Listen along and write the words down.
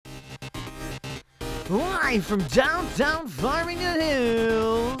Live from downtown Farmington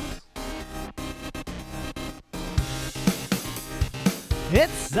Hills,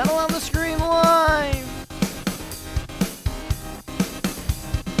 it's Settle on the Screen Live.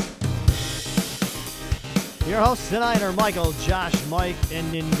 Your hosts tonight are Michael, Josh, Mike,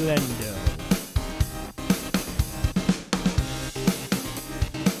 and Glendo.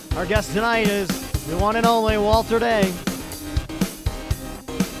 Our guest tonight is the one and only Walter Day.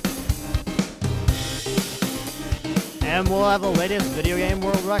 And we'll have the latest video game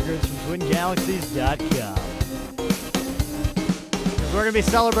world records from TwinGalaxies.com. We're going to be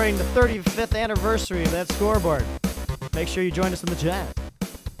celebrating the 35th anniversary of that scoreboard. Make sure you join us in the chat.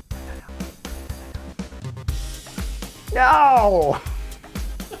 No!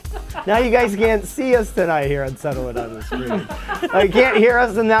 Now you guys can't see us tonight here on Settle It on the Screen. You can't hear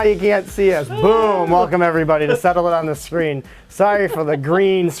us and now you can't see us. Boom! Welcome everybody to Settle It on the Screen. Sorry for the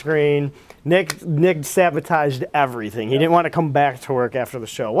green screen. Nick sabotaged everything. He didn't want to come back to work after the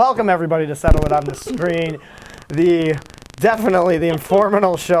show. Welcome everybody to Settle It on the Screen. Definitely the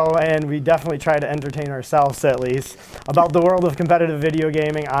informational show, and we definitely try to entertain ourselves at least, about the world of competitive video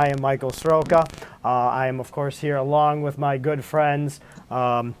gaming. I am Michael Sroka. I am, of course, here along with my good friends,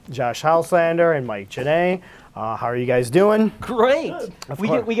 Josh Hauslander and Mike Janae. How are you guys doing? Great.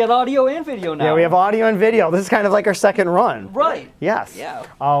 We got audio and video now. Yeah, we have audio and video. This is kind of like our second run. Right. Yes. Yeah.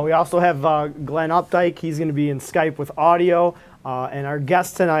 We also have Glenn Updike. He's going to be in Skype with audio. And our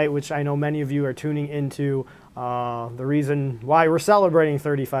guest tonight, which I know many of you are tuning into, the reason why we're celebrating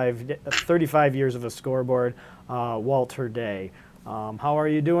 35 years of a scoreboard, Walter Day. How are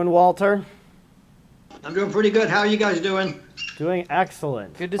you doing, Walter? I'm doing pretty good. How are you guys doing? Doing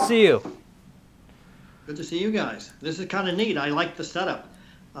excellent. Good to see you. Good to see you guys. This is kind of neat. I like the setup.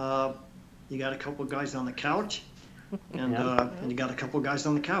 You got a couple guys on the couch, and you got a couple guys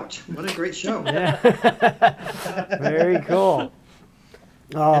on the couch. What a great show. Yeah. Very cool.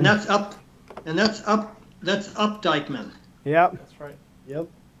 And that's up. That's up Dykeman. Yep. That's right. Yep.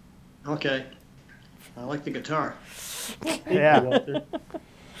 Okay. I like the guitar. Yeah.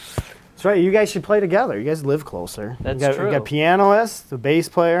 That's right. You guys should play together. You guys live closer. That's true. We got pianist, the bass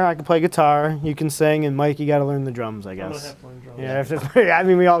player. I can play guitar. You can sing, and Mike, you got to learn the drums, I guess. I'm gonna have to learn drums. Yeah. I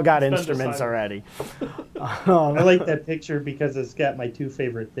mean, we all got Spend the instruments time. already. I like that picture because it's got my two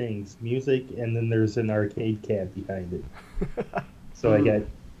favorite things: music, and then there's an arcade cab behind it. So I got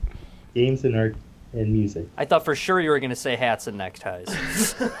games and music. I thought for sure you were going to say hats and neckties.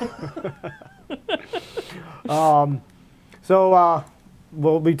 So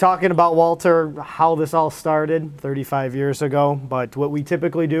we'll be talking about, Walter, how this all started 35 years ago. But what we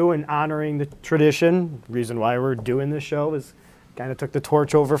typically do in honoring the tradition, the reason why we're doing this show is kind of took the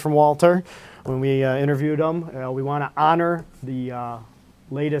torch over from Walter when we interviewed him. We want to honor the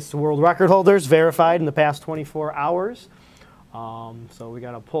latest world record holders verified in the past 24 hours. So we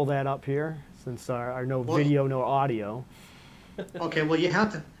got to pull that up here since our no video, no audio. Okay. Well, you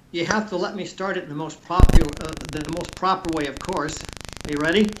have to let me start it in the most proper way, of course. Are you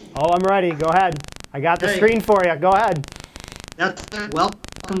ready? Oh, I'm ready. Go ahead. I got the Hey. screen for you. Go ahead.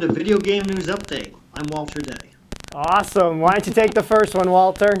 Welcome to Video Game News Update. I'm Walter Day. Awesome. Why don't you take the first one,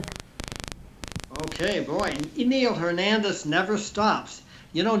 Walter? Okay, boy. Neil Hernandez never stops.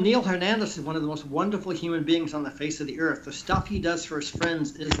 You know, Neil Hernandez is one of the most wonderful human beings on the face of the earth. The stuff he does for his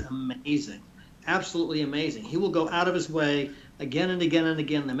friends is amazing. Absolutely amazing. He will go out of his way again and again and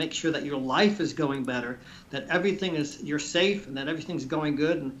again to make sure that your life is going better, that you're safe, and that everything's going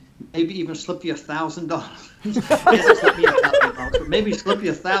good, and maybe even slip you $1,000. But maybe slip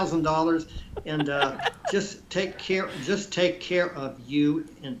you $1,000, and just take care of you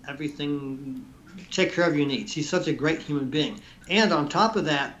and everything. Take care of your needs. He's such a great human being, and on top of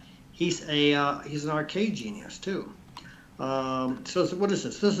that, he's an arcade genius too. So what is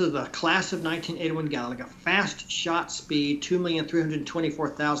this? This is the class of 1981 Galaga. Fast shot speed,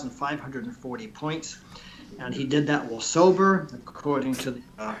 2,324,540 points. And he did that while sober, according to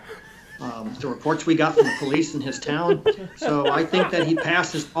the reports we got from the police in his town. So I think that he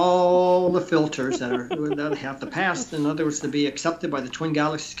passes all the filters that have to pass, in other words, to be accepted by the Twin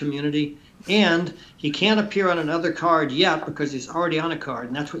Galaxies community. And he can't appear on another card yet because he's already on a card,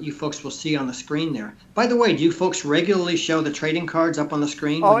 and that's what you folks will see on the screen there. By the way, do you folks regularly show the trading cards up on the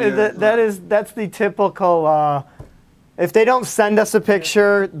screen? Oh, that's the typical. If they don't send us a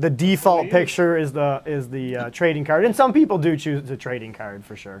picture, the default picture is the trading card, and some people do choose the trading card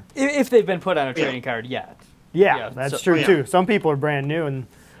for sure. If they've been put on a trading card yet. Yeah, that's true too. Some people are brand new and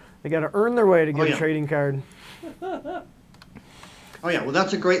they got to earn their way to get a trading card. Oh yeah, well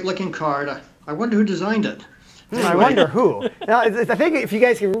that's a great looking card. I wonder who designed it. I wonder who. Now, I think if you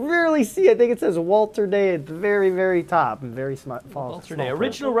guys can really see, I think it says Walter Day at the very, very top, and very small. Walter Day,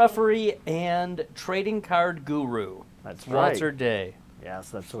 original referee and trading card guru. That's right. Walter Day. Yes,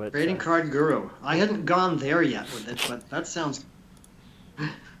 that's what. Trading card guru. I hadn't gone there yet with it, but that sounds.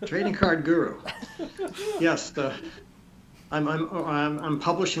 Trading card guru. Yes, I'm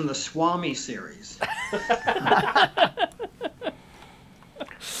publishing the Swami series.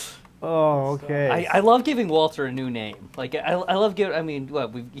 Oh, okay. I love giving Walter a new name. Like I love giving. I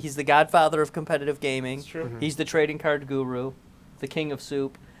mean, he's the godfather of competitive gaming. That's true. He's the trading card guru, the king of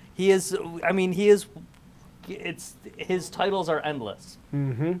soup. He is. I mean, he is. It's his titles are endless.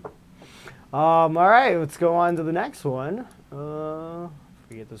 Mm-hmm. All right, let's go on to the next one. If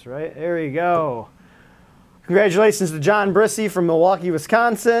we get this right, there we go. Congratulations to John Brissy from Milwaukee,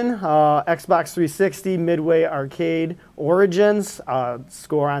 Wisconsin. Xbox 360 Midway Arcade Origins.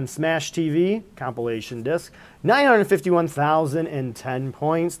 Score on Smash TV, compilation disc. 951,010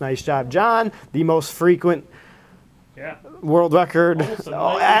 points. Nice job, John. The most frequent world record.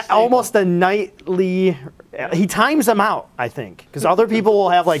 Almost a nightly. He times them out, I think. Because other people will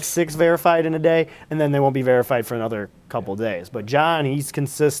have like 6 verified in a day, and then they won't be verified for another couple days. But John, he's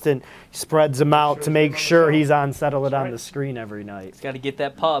consistent. He spreads them out to make sure he's on Settle It on the Screen every night. He's got to get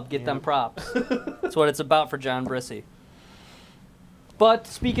that pub, get them props. That's what it's about for John Brissy. But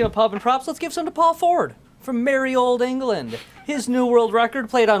speaking of pub and props, let's give some to Paul Ford from merry old England. His new world record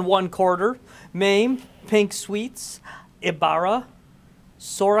played on 1 quarter. Mame, Pink Sweets, Ibarra,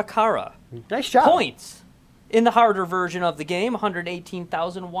 Sorakawa. Nice job. Points. In the harder version of the game,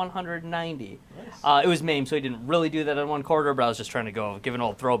 118,190. Nice. It was Mame, so he didn't really do that on 1 quarter, but I was just trying to give an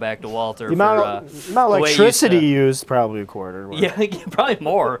old throwback to Walter. The amount of electricity used, probably a quarter. Yeah, probably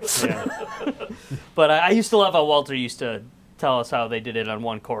more. But I used to love how Walter used to tell us how they did it on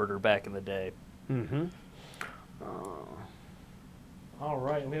 1 quarter back in the day. Mm-hmm. All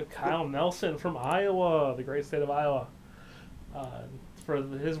right, we have Kyle Nelson from Iowa, the great state of Iowa.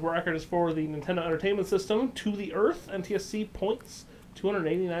 His record is for the Nintendo Entertainment System, To the Earth, NTSC points,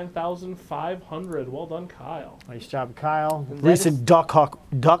 289,500. Well done, Kyle. Nice job, Kyle. Recent duck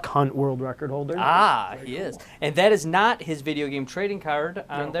hunt world record holder. He is. And that is not his video game trading card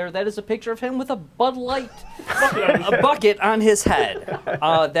on there. That is a picture of him with a Bud Light a bucket on his head.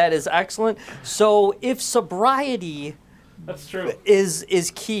 That is excellent. So if sobriety That's true.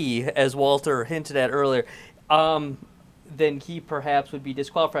 is key, as Walter hinted at earlier, then he perhaps would be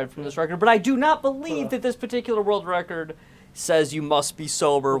disqualified from this record. But I do not believe that this particular world record says you must be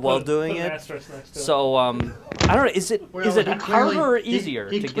sober while doing it. So I don't know. Is it harder or easier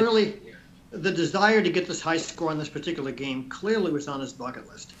to get? The desire to get this high score on this particular game clearly was on his bucket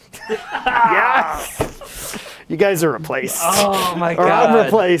list. Yes. You guys are replaced. Oh my or God! I'm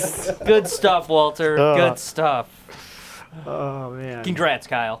replaced. Good stuff, Walter. Good stuff. Oh man. Congrats,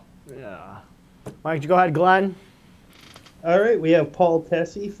 Kyle. Yeah. Why don't you go ahead, Glenn? All right, we have Paul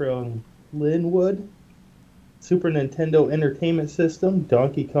Tessie from Linwood. Super Nintendo Entertainment System,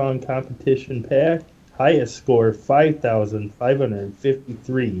 Donkey Kong Competition Pack. Highest score,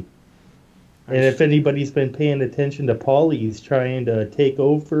 5,553. And if anybody's been paying attention to Paul, he's trying to take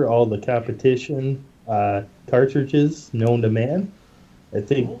over all the competition cartridges known to man. I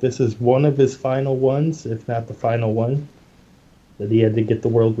think this is one of his final ones, if not the final one, that he had to get the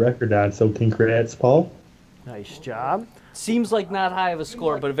world record on. So congrats, Paul. Nice job. Seems like not high of a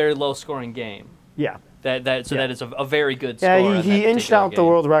score, but a very low scoring game. Yeah. That is a very good score. Yeah, he inched out the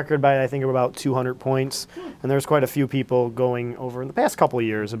world record by I think about 200 points, and there's quite a few people going over in the past couple of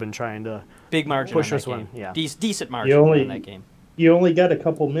years have been trying to big margin push on this that one. game. Yeah, decent margin on that game. You only got a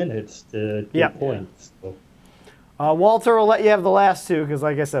couple minutes to get points. So. Walter will let you have the last two because,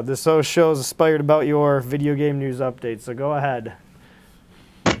 like I said, this show's inspired about your video game news updates. So go ahead.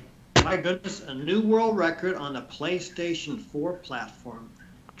 My goodness, a new world record on the PlayStation 4 platform,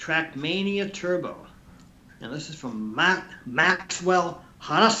 Trackmania Turbo. And this is from Maxwell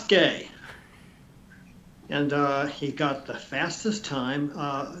Hanaske. And he got the fastest time.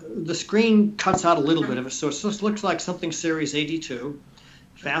 The screen cuts out a little bit of it, so it just looks like something Series 82.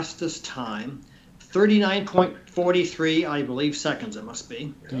 Fastest time, 39.43, I believe, seconds it must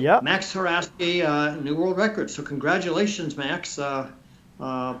be. Yep. Max Haraski, new world record. So congratulations, Max.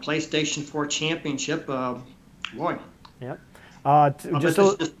 PlayStation 4 Championship. Boy. Yep.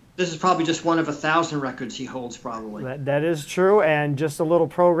 This is probably just one of 1,000 records he holds, probably. That is true. And just a little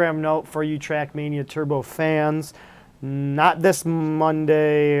program note for you Trackmania Turbo fans. Not this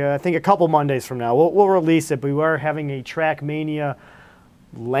Monday. I think a couple Mondays from now. We'll release it, but we are having a Trackmania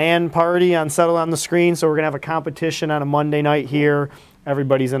LAN party on Settle on the Screen. So we're going to have a competition on a Monday night here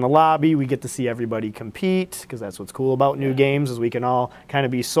everybody's in the lobby. We get to see everybody compete because that's what's cool about new games is we can all kind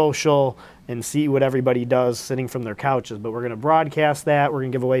of be social and see what everybody does sitting from their couches. But we're going to broadcast that. We're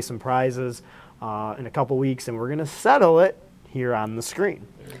going to give away some prizes in a couple weeks, and we're going to settle it here on the screen.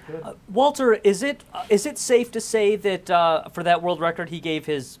 Walter, is it safe to say that for that world record he gave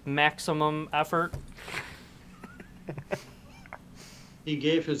his maximum effort? He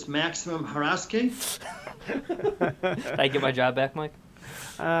gave his maximum harassing. Did I get my job back, Mike?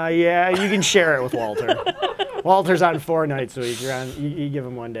 Yeah, you can share it with Walter. Walter's on 4 nights a week. You give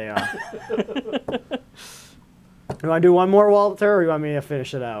him 1 day off. You want to do one more, Walter, or you want me to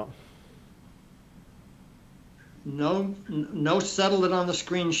finish it out? No Settle It on the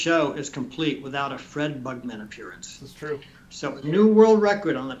Screen show is complete without a Fred Bugman appearance. This is true. So a new world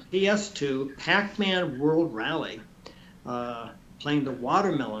record on the PS2 Pac-Man World Rally, playing the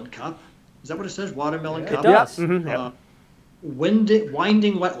Watermelon Cup. Is that what it says? Watermelon Cup? It does. Yep. Winding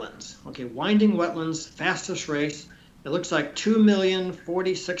Wetlands. Okay, Winding Wetlands, fastest race. It looks like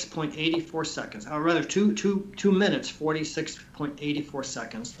 2,046.84 seconds. Or rather, 2 minutes, 46.84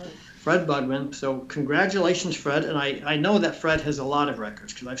 seconds. Fred Bugman. So congratulations, Fred. And I know that Fred has a lot of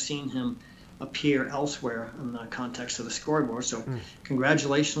records because I've seen him appear elsewhere in the context of the scoreboard. So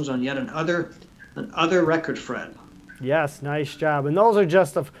congratulations on yet another record, Fred. Yes, nice job. And those are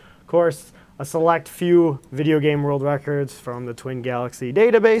just, of course, a select few video game world records from the Twin Galaxy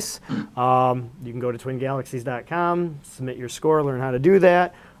database. You can go to twingalaxies.com, submit your score, learn how to do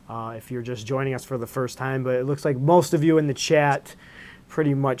that if you're just joining us for the first time. But it looks like most of you in the chat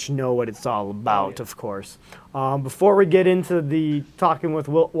pretty much know what it's all about, of course. Before we get into the talking with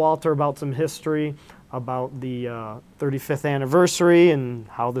Walter about some history, about the 35th anniversary and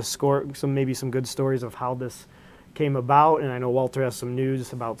how this score, maybe some good stories of how this came about, and I know Walter has some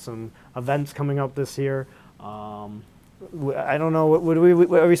news about some events coming up this year. I don't know.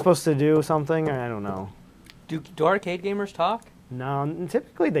 Are we supposed to do something? I don't know. Do arcade gamers talk? No,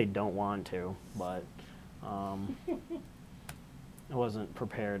 typically they don't want to, but I wasn't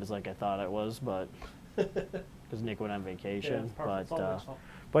prepared as like I thought I was, but because Nick went on vacation.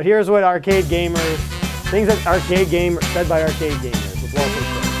 But here's what arcade gamers, things that arcade gamers said by arcade gamers with Walter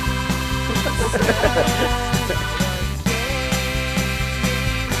Schultz.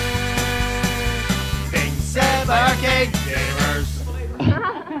 Arcade gamers.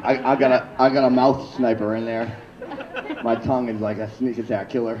 I got a mouth sniper in there. My tongue is like a sneak attack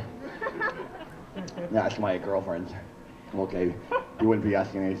killer. That's my girlfriend's. Okay, you wouldn't be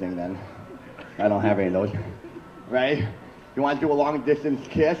asking anything then. I don't have any of those. Right? You want to do a long distance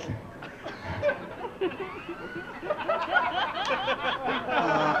kiss?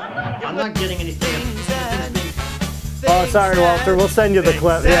 I'm not getting anything. Oh, sorry, Walter. We'll send you the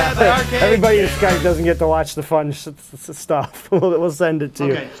clip. Yeah, everybody in Skype doesn't get to watch the fun stuff. We'll send it to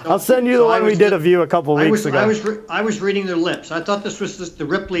you. Okay, so- I'll send you the so I one we was did li- a view a couple weeks ago. I was reading their lips. I thought this was the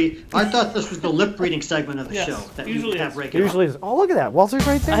Ripley. I thought this was the lip reading segment of the Yes, show that usually you have is. regularly. Usually, oh look at that, Walter's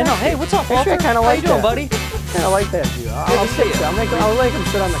right there. I know. Hey, what's up, Walter? Actually, I kind of How like you doing, that. buddy? I like that view. I'll to see fix you. it. I'll make him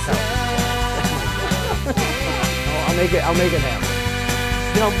sit on the couch. I'll make it happen.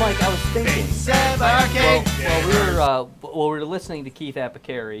 You know, Mike, I was thinking. While we were listening to Keith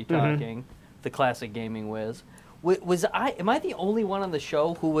Apicary talking, the classic gaming whiz. Am I the only one on the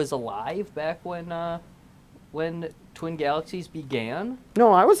show who was alive back when Twin Galaxies began?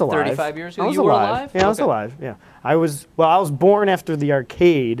 No, I was alive. 35 years ago? I was You were alive. alive? Yeah, I was Okay. alive. Yeah, I was born after the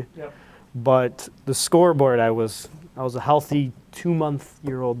arcade, Yep. but the scoreboard I was a healthy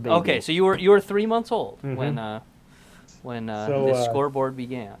 2-month-old baby. Okay, so you were 3 months old when So, the scoreboard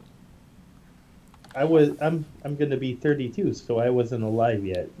began. I'm going to be 32, so I wasn't alive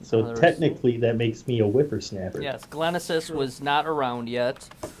yet. So there was- technically, that makes me a whippersnapper. Yes, Glenesis was not around yet,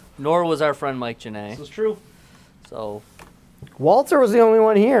 nor was our friend Mike Janae. This is true. So, Walter was the only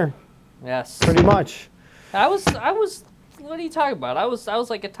one here, yes. pretty much. I was. What are you talking about? I was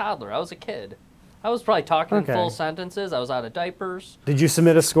like a toddler. I was a kid. I was probably talking in Okay. full sentences. I was out of diapers. Did you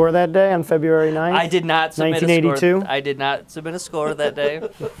submit a score that day on February 9th? I did not submit a 1982? score. I did not submit a score that day.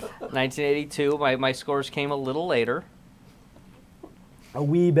 1982. My scores came a little later. A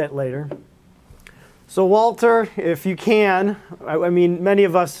wee bit later. So Walter, if you can, I mean, many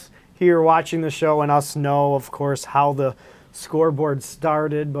of us here watching the show and us know, of course, how the scoreboard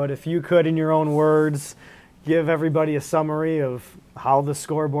started, but if you could, in your own words, give everybody a summary of how the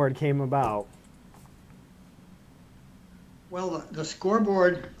scoreboard came about. Well, the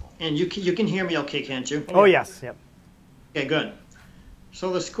scoreboard, and you can hear me okay, can't you? Oh, yes. Yep. Okay, good.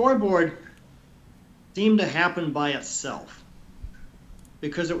 So the scoreboard seemed to happen by itself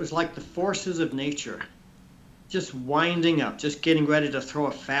because it was like the forces of nature just winding up, just getting ready to throw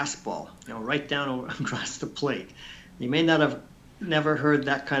a fastball, right down across the plate. You may not have never heard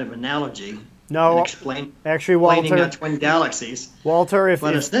that kind of analogy. No, explaining Walter, twin galaxies. Walter,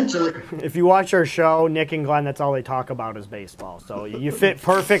 essentially, if you watch our show, Nick and Glenn, that's all they talk about is baseball. So you fit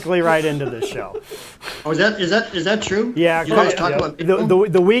perfectly right into this show. Oh, is that true? Yeah, you guys talk about baseball?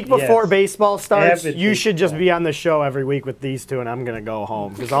 The week before Yes. baseball starts, Avid you should just baseball. be on the show every week with these two, and I'm gonna go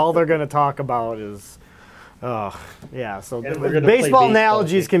home because all they're gonna talk about is, yeah. So And we're gonna play baseball baseball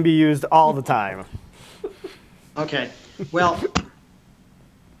analogies too. can be used all the time. Okay. Well,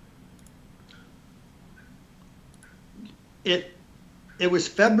 it was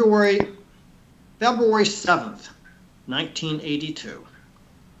February 7th, 1982.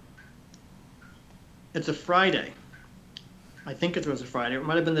 It's a Friday. I think it was a Friday. It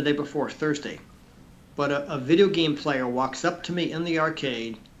might have been the day before, Thursday. But a video game player walks up to me in the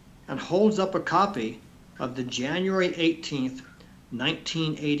arcade and holds up a copy of the January 18th,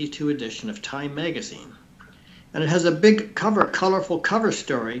 1982 edition of Time magazine. And it has a big colorful cover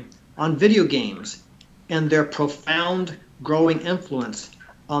story on video games and their profound growing influence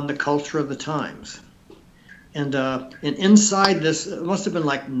on the culture of the times. And inside this, it must have been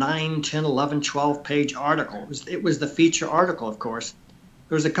like 9, 10, 11, 12-page article. It was the feature article, of course.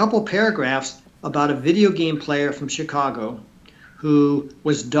 There was a couple paragraphs about a video game player from Chicago who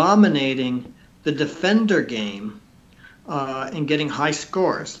was dominating the Defender game and getting high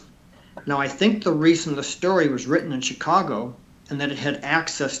scores. Now, I think the reason the story was written in Chicago and that it had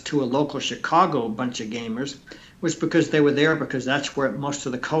access to a local Chicago bunch of gamers was because they were there because that's where most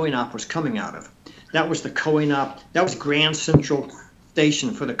of the Coin-Op was coming out of. That was the Coin-Op, that was Grand Central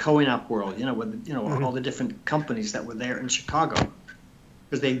Station for the Coin-Op world, with all the different companies that were there in Chicago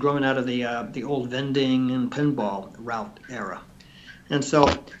because they'd grown out of the old vending and pinball route era. And so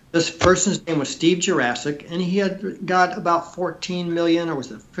this person's name was Steve Jurassic, and he had got about 14 million, or was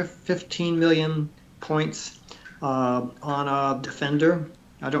it 15 million points on a Defender.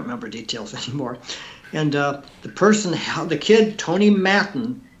 I don't remember details anymore. And the kid, Tony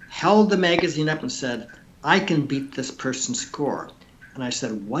Matten, held the magazine up and said, "I can beat this person's score." And I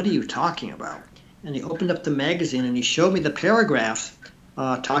said, "What are you talking about?" And he opened up the magazine and he showed me the paragraphs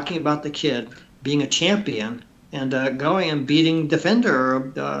talking about the kid being a champion and going and beating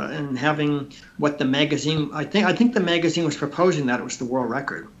Defender and having what the magazine, I think the magazine was proposing that it was the world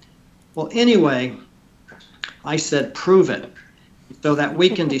record. Well, anyway, I said, "Prove it." So that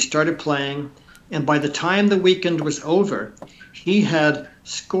weekend he started playing, and by the time the weekend was over, he had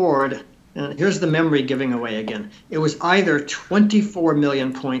scored, and here's the memory giving away again, it was either 24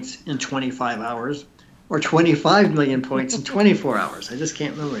 million points in 25 hours or 25 million points in 24 hours. I just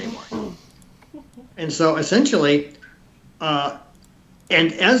can't remember anymore. And so essentially, and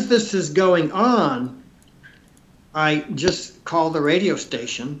as this is going on, I just call the radio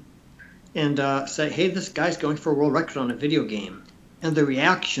station and say, "Hey, this guy's going for a world record on a video game." And the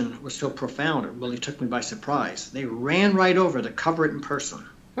reaction was so profound, it really took me by surprise. They ran right over to cover it in person.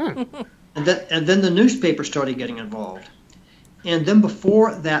 And then the newspaper started getting involved. And then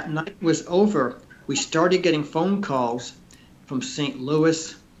before that night was over, we started getting phone calls from St.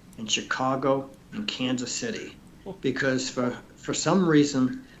 Louis and Chicago and Kansas City. Because for some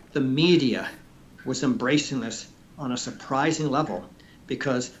reason, the media was embracing this on a surprising level.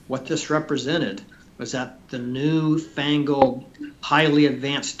 Because what this represented was that the newfangled, highly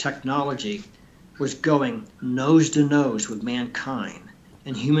advanced technology was going nose to nose with mankind,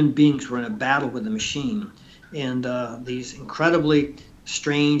 and human beings were in a battle with the machine. And these incredibly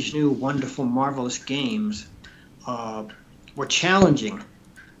strange, new, wonderful, marvelous games were challenging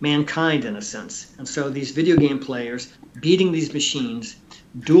mankind in a sense. And so these video game players beating these machines,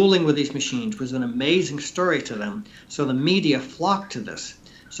 dueling with these machines, was an amazing story to them. So the media flocked to this.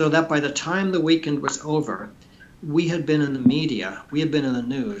 So that by the time the weekend was over, we had been in the media, we had been in the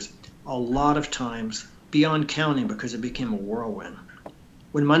news a lot of times, beyond counting, because it became a whirlwind.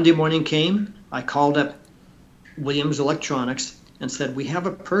 When Monday morning came, I called up Williams Electronics and said, "We have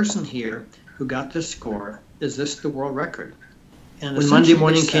a person here who got this score. Is this the world record?" And when Monday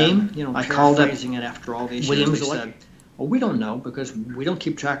morning came, I called up it after all these Williams said, "Well, we don't know because we don't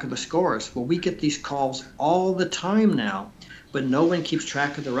keep track of the scores." Well, we get these calls all the time now, but no one keeps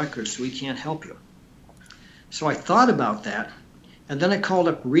track of the records, so we can't help you. So I thought about that, and then I called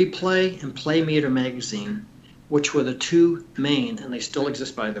up Replay and Playmeter magazine, which were the two main, and they still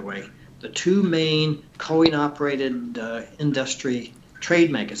exist by the way, the two main coin-operated industry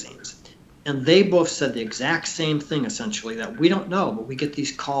trade magazines. And they both said the exact same thing, essentially, that we don't know, but we get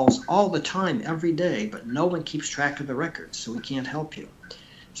these calls all the time, every day, but no one keeps track of the records, so we can't help you.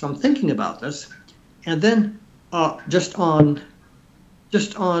 So I'm thinking about this, and then just on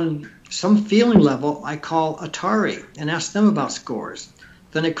some feeling level, I call Atari and ask them about scores.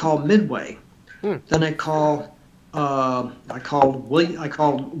 Then I call Midway. Then I called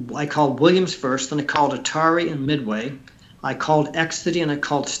Williams first. Then I called Atari and Midway. I called Exidy and I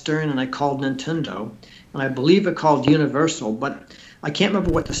called Stern and I called Nintendo. And I believe I called Universal, but I can't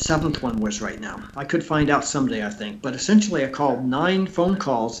remember what the seventh one was right now. I could find out someday, I think. But essentially, I called 9 phone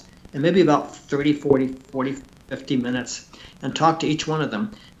calls in maybe about 30, 40, 50 minutes and talked to each one of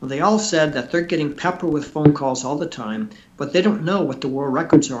them. And they all said that they're getting peppered with phone calls all the time, but they don't know what the world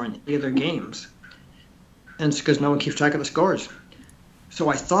records are in any of their games. And it's because no one keeps track of the scores. So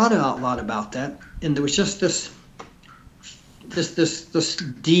I thought out loud about that, and there was just this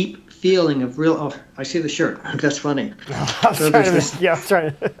deep feeling of real. Oh, I see the shirt. That's funny.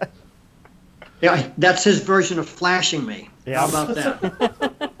 Yeah, that's his version of flashing me. Yeah. How about that?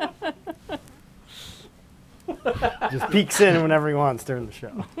 Just peeks in whenever he wants during the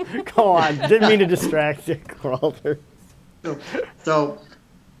show. Go on. Didn't mean to distract you, Walter. So,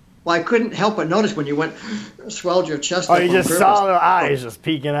 well, I couldn't help but notice when you swelled your chest Oh, up you on just purpose. saw the eyes just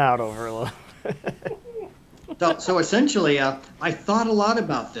peeking out over a little. So essentially, I thought a lot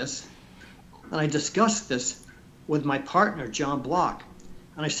about this, and I discussed this with my partner, John Block.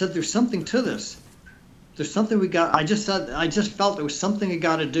 And I said, there's something to this. There's something we got. I just felt there was something we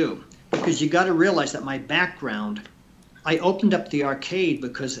got to do. Because you got to realize that my background, I opened up the arcade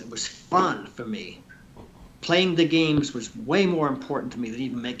because it was fun for me. Playing the games was way more important to me than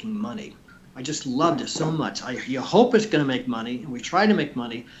even making money. I just loved it so much. You hope it's going to make money, and we try to make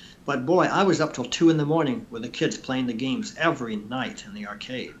money. But boy, I was up till 2 in the morning with the kids playing the games every night in the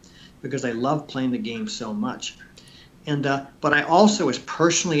arcade because I loved playing the games so much. And but I also was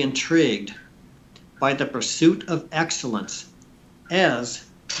personally intrigued by the pursuit of excellence as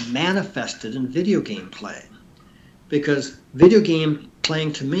manifested in video game playing. Because video game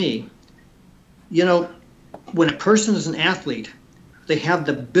playing to me, when a person is an athlete, they have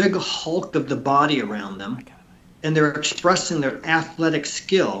the big hulk of the body around them, and they're expressing their athletic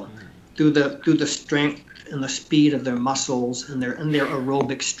skill through the strength and the speed of their muscles and their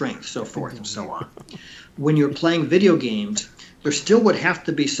aerobic strength, so forth and so on. When you're playing video games, there still would have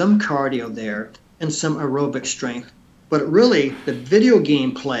to be some cardio there and some aerobic strength, but really the video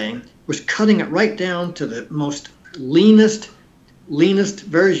game playing was cutting it right down to the most leanest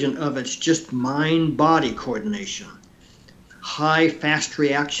version of its just mind-body coordination, high fast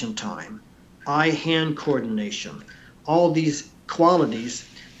reaction time, eye-hand coordination, all these qualities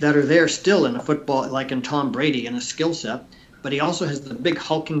that are there still in a football, like in Tom Brady, in a skill set, but he also has the big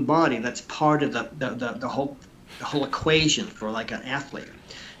hulking body that's part of the whole equation for like an athlete.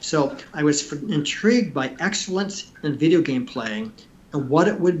 So I was intrigued by excellence in video game playing and what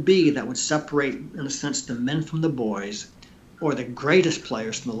it would be that would separate, in a sense, the men from the boys, or the greatest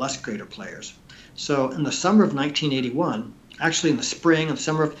players from the less greater players. So in the summer of 1981, actually in the spring and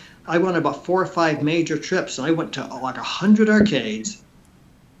summer of, I went about 4 or 5 major trips, and I went to like 100 arcades,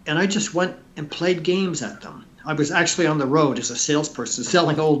 and I just went and played games at them. I was actually on the road as a salesperson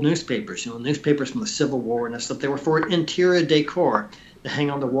selling old newspapers, newspapers from the Civil War and stuff. They were for interior decor to hang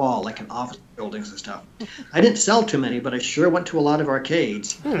on the wall, like in office buildings and stuff. I didn't sell too many, but I sure went to a lot of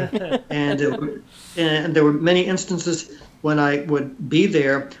arcades. And there were many instances when I would be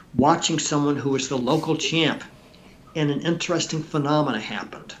there watching someone who was the local champ, and an interesting phenomena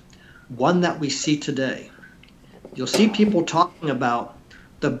happened, one that we see today. You'll see people talking about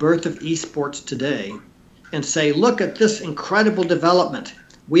the birth of esports today and say, look at this incredible development.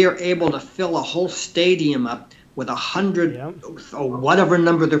 We are able to fill a whole stadium up with 100 or whatever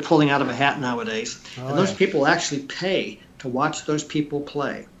number they're pulling out of a hat nowadays. And those people actually pay to watch those people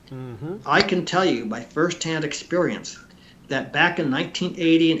play. Mm-hmm. I can tell you by firsthand experience that back in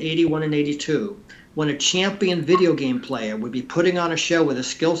 1980 and 81 and 82, when a champion video game player would be putting on a show with a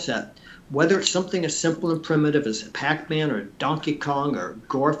skill set, whether it's something as simple and primitive as Pac-Man or Donkey Kong or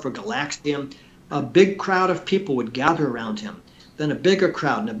Gorf or Galaxium, a big crowd of people would gather around him. Then a bigger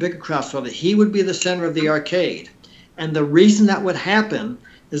crowd and a bigger crowd, so that he would be the center of the arcade. And the reason that would happen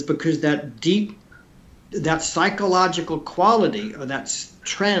is because that psychological quality, or that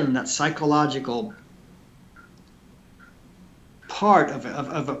trend, that psychological part of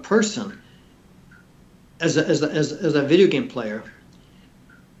a person as a video game player.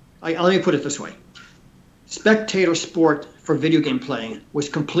 Let me put it this way. spectator sport for video game playing was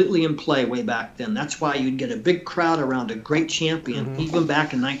completely in play way back then. That's why you'd get a big crowd around a great champion, even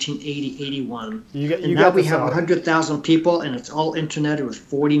back in 1980, 81. And now we have 100,000 people, and it's all internet with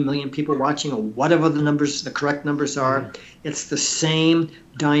 40 million people watching, or whatever the correct numbers are. It's the same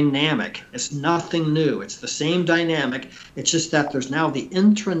dynamic. It's nothing new. It's the same dynamic. It's just that there's now the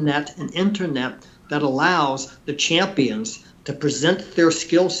intranet and internet that allows the champions to present their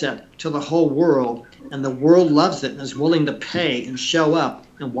skill set to the whole world, and the world loves it and is willing to pay and show up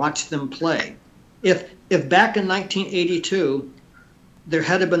and watch them play. If back in 1982 there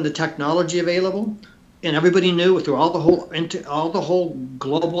had been the technology available, and everybody knew through all the whole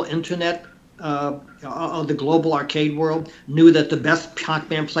global internet, the global arcade world knew that the best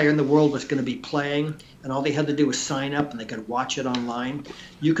Pac-Man player in the world was going to be playing, and all they had to do was sign up and they could watch it online,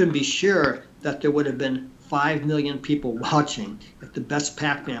 you can be sure that there would have been 5 million people watching if the best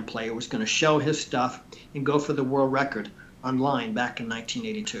Pac-Man player was going to show his stuff and go for the world record online back in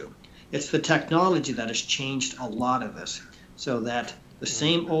 1982. It's the technology that has changed a lot of this, so that the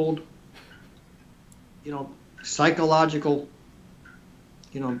same old, psychological,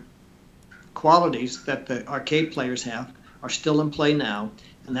 qualities that the arcade players have are still in play now.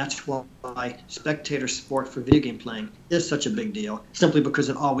 And that's why spectator sport for video game playing is such a big deal, simply because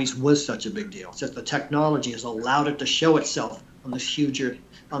it always was such a big deal. It's just the technology has allowed it to show itself on the huger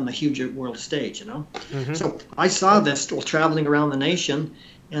world stage, So I saw this while traveling around the nation,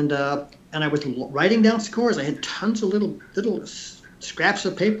 and I was writing down scores. I had tons of little scraps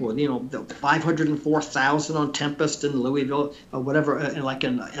of paper with, the 504,000 on Tempest in Louisville, or whatever, like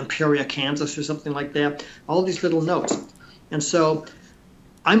in Emporia, Kansas, or something like that. All these little notes, and so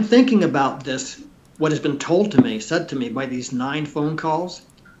I'm thinking about this, what has been said to me by these 9 phone calls,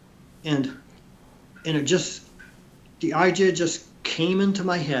 and the idea just came into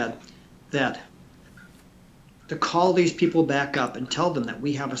my head that to call these people back up and tell them that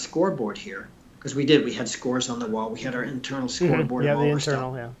we have a scoreboard here, because we had scores on the wall, we had our internal scoreboard, yeah, the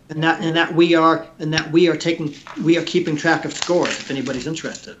internal, yeah, and that we are keeping track of scores if anybody's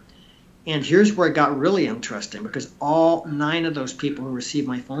interested. And here's where it got really interesting, because all 9 of those people who received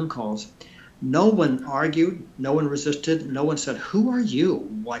my phone calls, no one argued, no one resisted, no one said, "Who are you?"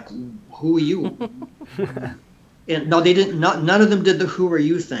 Like, who are you? And no, they didn't. None of them did the "Who are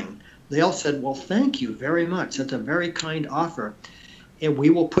you" thing. They all said, "Well, thank you very much. That's a very kind offer, and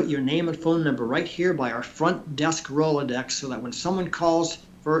we will put your name and phone number right here by our front desk Rolodex, so that when someone calls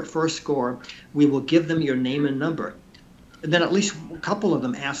for a score, we will give them your name and number." And then at least a couple of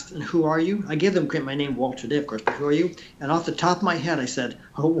them asked, "And who are you?" I gave them my name, Walter Day, of course, but who are you? And off the top of my head, I said,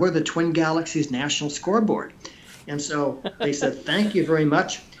 "Oh, we're the Twin Galaxies National Scoreboard." And so they said, "Thank you very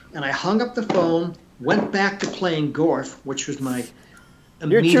much." And I hung up the phone, went back to playing Gorf, which was my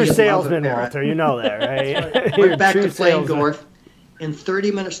immediate You're a true salesman, love affair. Walter. You know that, right? Went back to playing Gorf, and 30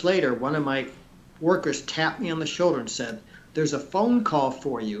 minutes later, one of my workers tapped me on the shoulder and said, "There's a phone call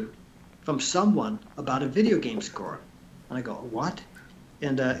for you from someone about a video game score." And I go, "What?"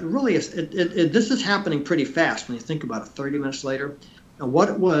 And it really is. This is happening pretty fast when you think about it. 30 minutes later, and what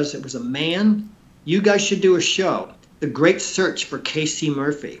it was a man. You guys should do a show, The Great Search for Casey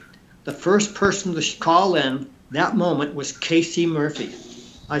Murphy. The first person to call in that moment was Casey Murphy.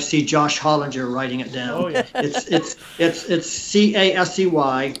 I see Josh Hollinger writing it down. Oh, yeah. It's Casey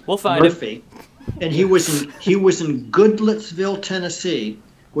We'll find Murphy, and he was in Goodlettsville, Tennessee,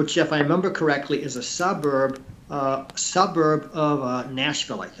 which, if I remember correctly, is a suburb of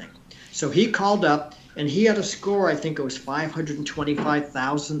Nashville, I think. So he called up, and he had a score. I think it was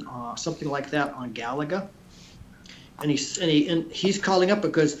 525,000, something like that, on Galaga. And he's calling up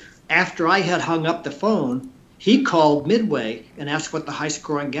because after I had hung up the phone, he called midway and asked what the high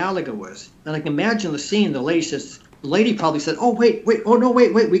score on Galaga was. And I can imagine the scene. The lady probably said, "Oh, wait,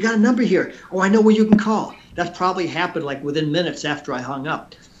 we got a number here. Oh, I know where you can call." That probably happened like within minutes after I hung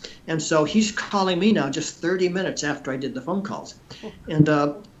up. And so he's calling me now just 30 minutes after I did the phone calls. And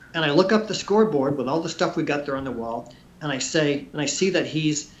I look up the scoreboard with all the stuff we got there on the wall, and I see that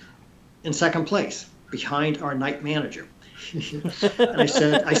he's in second place behind our night manager. And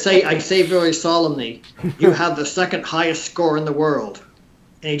I say very solemnly, "You have the second highest score in the world."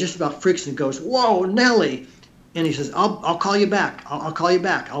 And he just about freaks and goes, "Whoa, Nelly." And he says, I'll call you back. I'll call you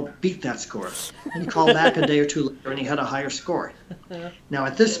back. I'll beat that score." And he called back a day or two later, and he had a higher score. Now,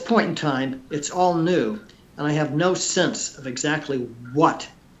 at this point in time, it's all new, and I have no sense of exactly what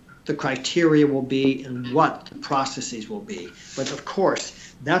the criteria will be and what the processes will be. But, of course,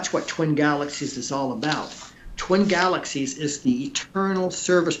 that's what Twin Galaxies is all about. Twin Galaxies is the eternal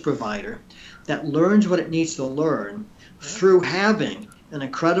service provider that learns what it needs to learn through having an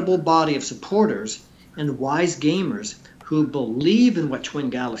incredible body of supporters and wise gamers who believe in what Twin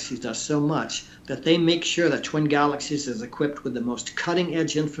Galaxies does so much that they make sure that Twin Galaxies is equipped with the most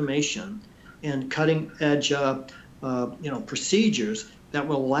cutting-edge information and cutting-edge procedures that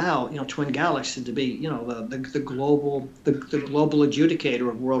will allow Twin Galaxies to be the global adjudicator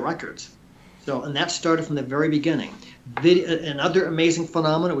of world records. So, and that started from the very beginning. Another amazing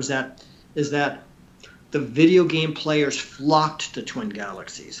phenomenon is that the video game players flocked to Twin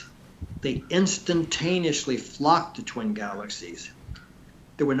Galaxies. They instantaneously flocked to Twin Galaxies.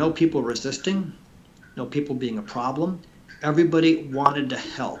 There were no people resisting, no people being a problem. Everybody wanted to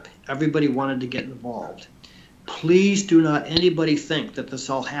help. Everybody wanted to get involved. Please do not anybody think that this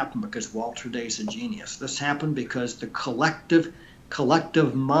all happened because Walter Day is a genius. This happened because the collective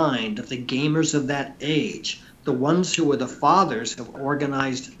mind of the gamers of that age, the ones who were the fathers of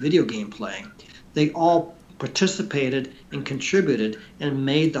organized video game playing, they all participated and contributed and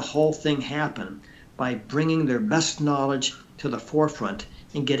made the whole thing happen by bringing their best knowledge to the forefront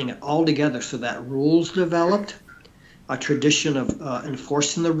and getting it all together so that rules developed, a tradition of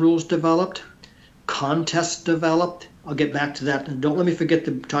enforcing the rules developed, contests developed. I'll get back to that, and don't let me forget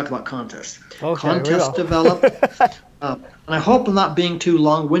to talk about contests. Okay, Contests developed. And I hope I'm not being too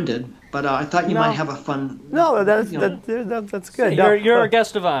long-winded, but I thought you might have a fun. No, that's good. You're our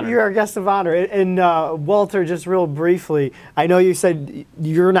guest of honor. You're our guest of honor. And Walter, just real briefly, I know you said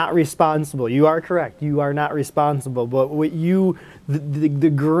you're not responsible. You are correct. You are not responsible. But what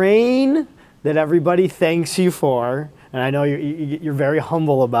the grain that everybody thanks you for, and I know you're very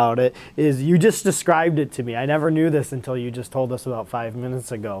humble about it, is you just described it to me. I never knew this until you just told us about 5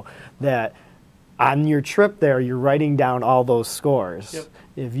 minutes ago, that on your trip there, you're writing down all those scores. Yep.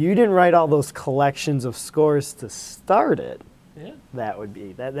 If you didn't write all those collections of scores to start it, Yeah. that would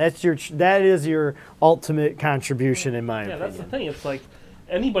be that is your ultimate contribution, in my opinion. Yeah, that's the thing. It's like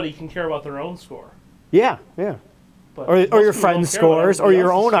anybody can care about their own score. Yeah. But Or most your people don't friend's care about scores, or everybody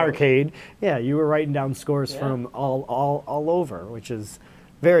your else's own score. arcade. Yeah, you were writing down scores Yeah. from all over, which is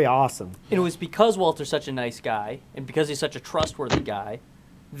very awesome. And it was because Walter's such a nice guy, and because he's such a trustworthy guy,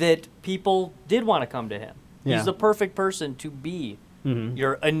 that people did want to come to him. Yeah. He's the perfect person to be Mm-hmm.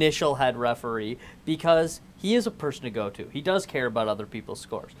 your initial head referee because he is a person to go to. He does care about other people's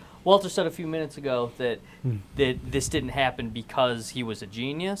scores. Walter said a few minutes ago that this didn't happen because he was a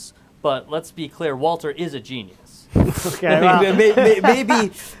genius, but let's be clear, Walter is a genius. Okay, I mean, well,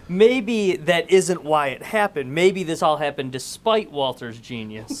 maybe that isn't why it happened. Maybe this all happened despite Walter's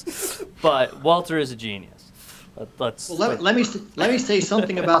genius, but Walter is a genius. Let me say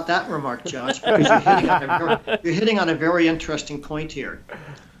something about that remark, Josh, because you're hitting on a very interesting point here.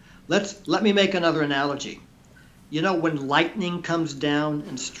 Let me make another analogy. You know, when lightning comes down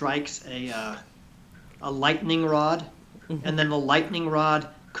and strikes a lightning rod, and then the lightning rod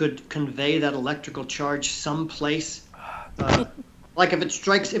could convey that electrical charge someplace, like if it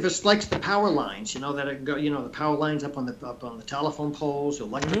strikes the power lines, the power lines up on the telephone poles,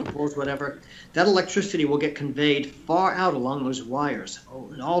 electric poles, whatever, that electricity will get conveyed far out along those wires,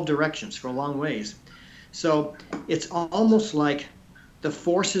 in all directions for a long ways. So it's almost like the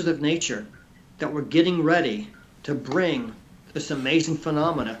forces of nature that were getting ready to bring this amazing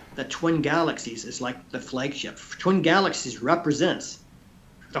phenomena that Twin Galaxies is like the flagship. Twin Galaxies represents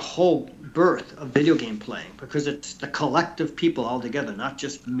the whole birth of video game playing because it's the collective people all together, not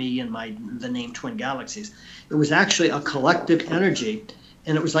just me and the name Twin Galaxies. It was actually a collective energy,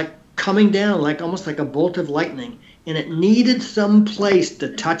 and it was like coming down almost like a bolt of lightning, and it needed some place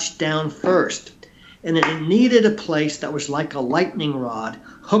to touch down first. And it needed a place that was like a lightning rod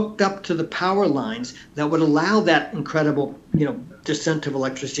hooked up to the power lines that would allow that incredible, descent of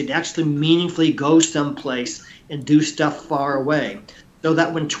electricity to actually meaningfully go someplace and do stuff far away. So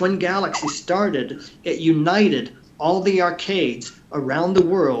that when Twin Galaxies started, it united all the arcades around the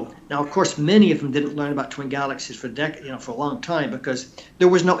world. Now, of course, many of them didn't learn about Twin Galaxies for a long time because there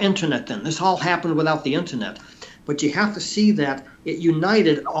was no internet then. This all happened without the internet. But you have to see that it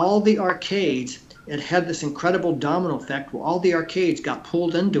united all the arcades. It had this incredible domino effect where all the arcades got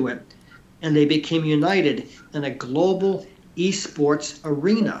pulled into it, and they became united in a global esports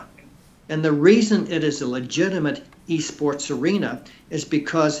arena. And the reason it is a legitimate esports arena is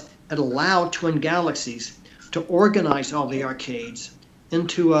because it allowed Twin Galaxies to organize all the arcades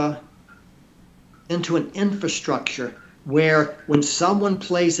into an infrastructure where when someone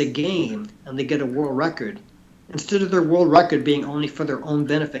plays a game and they get a world record, instead of their world record being only for their own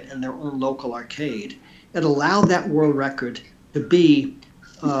benefit in their own local arcade, it allowed that world record to be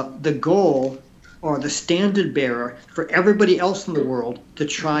the goal or the standard bearer for everybody else in the world to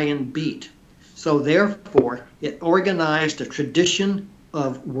try and beat. So therefore, it organized a tradition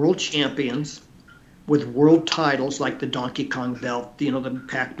of world champions with world titles like the Donkey Kong belt, the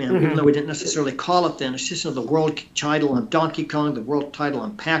Pac-Man, even though we didn't necessarily call it then. It's just the world title on Donkey Kong, the world title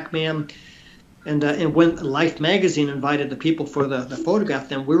on Pac-Man. And when Life magazine invited the people for the photograph,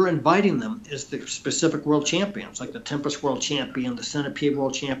 then we were inviting them as the specific world champions, like the Tempest world champion, the Centipede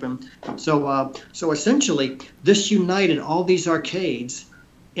world champion. So essentially, this united all these arcades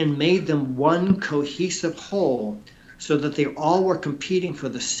and made them one cohesive whole, so that they all were competing for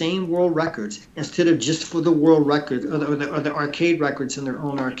the same world records instead of just for the world record or the arcade records in their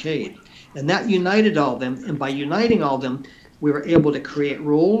own arcade. And that united all of them. And by uniting all of them, we were able to create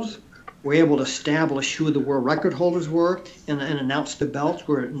rules. We're able to establish who the world record holders were and announce the belts.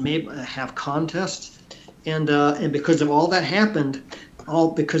 We have contests, and because of all that happened,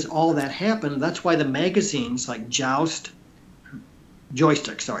 that's why the magazines like Joystick,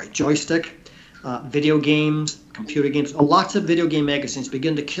 video games, computer games, lots of video game magazines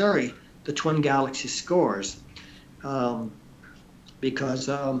begin to carry the Twin Galaxies scores, because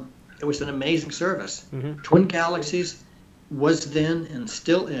it was an amazing service. Twin Galaxies was then and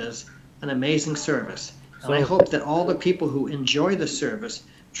still is an amazing service. And I hope that all the people who enjoy the service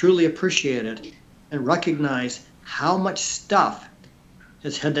truly appreciate it and recognize how much stuff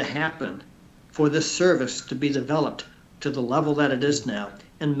has had to happen for this service to be developed to the level that it is now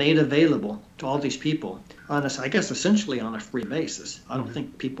and made available to all these people on I guess essentially on a free basis. I don't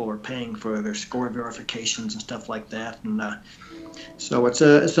think people are paying for their score verifications and stuff like that. And so it's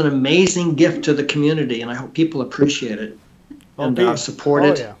an amazing gift to the community, and I hope people appreciate it. And support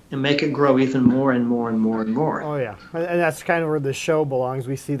it and make it grow even more and more and more and more. Oh, yeah. And that's kind of where the show belongs.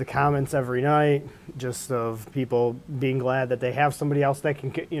 We see the comments every night just of people being glad that they have somebody else that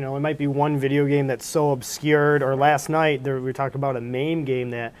can, it might be one video game that's so obscured. Or last night, we talked about a MAME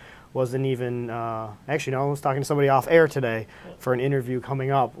game that wasn't even, I was talking to somebody off air today for an interview coming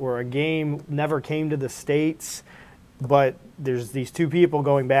up where a game never came to the States, but there's these two people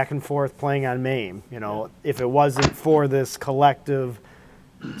going back and forth playing on MAME. If it wasn't for this collective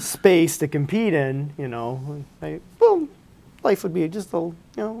space to compete in, boom, life would be just a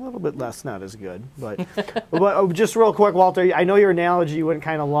little bit less, not as good. But, but just real quick, Walter, I know your analogy went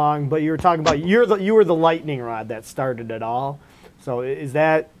kind of long, but you were talking about you were the lightning rod that started it all. So is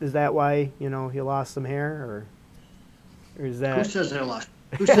that why you lost some hair, or is that? Who says I lost?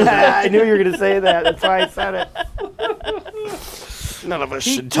 Who says I I knew you were going to say that. That's why I said it. None of us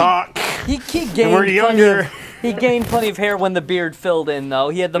should talk. He gained we're younger. He gained plenty of hair when the beard filled in, though.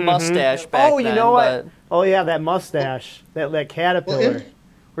 He had the mustache back then. Oh, you know what? Oh, yeah, that mustache, that caterpillar. Well,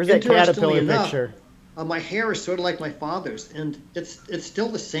 where's that caterpillar enough, picture? My hair is sort of like my father's, and it's still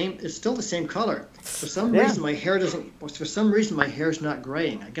the same. It's still the same color. For some reason, my hair doesn't. For some reason, my hair is not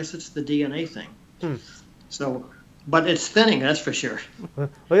graying. I guess it's the DNA thing. So, but it's thinning. That's for sure.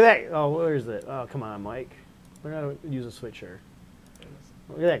 Look at that. Oh, where is it? Oh, come on, Mike. We're gonna use a switch here.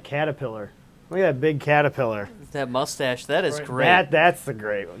 Look at that caterpillar. Look at that big caterpillar. That mustache. That is great. That's the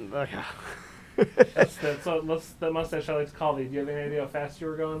great one. That's the mustache I like to call thee. Do you have any idea how fast you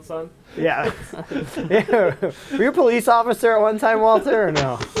were going, son? Yeah. Were you a police officer at one time, Walter, or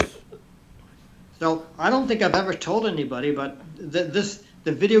no? So I don't think I've ever told anybody, but the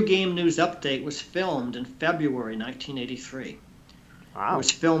Video Game News Update was filmed in February 1983. Wow. It was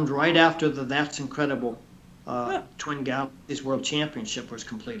filmed right after the That's Incredible Twin Galaxies World Championship was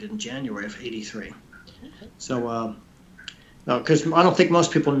completed in January of '83. So, because I don't think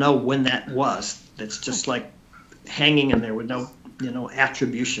most people know when that was. It's just like hanging in there with no,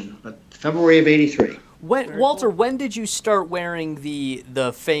 attribution. But February of '83. Walter, when did you start wearing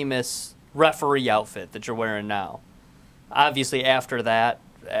the famous referee outfit that you're wearing now? Obviously, after that,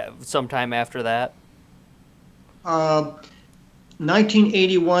 sometime after that.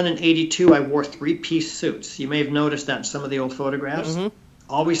 1981 and '82, I wore three-piece suits. You may have noticed that in some of the old photographs.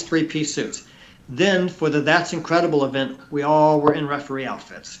 Always three-piece suits. Then, for the That's Incredible event, we all were in referee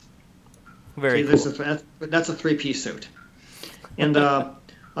outfits. Very cool. That's a three-piece suit. And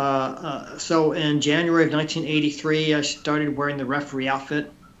so in January of 1983, I started wearing the referee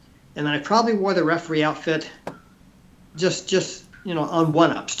outfit. And then I probably wore the referee outfit just on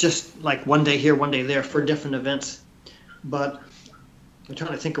one-ups, just like one day here, one day there for different events. But I'm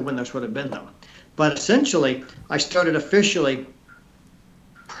trying to think of when those would have been, though. But essentially, I started officially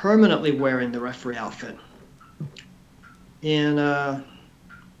permanently wearing the referee outfit in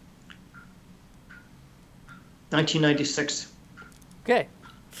 1996. Okay.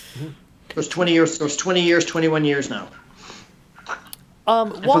 It was 20 years. It was 20 years, 21 years now.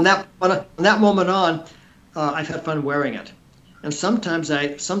 From that moment on, I've had fun wearing it, and sometimes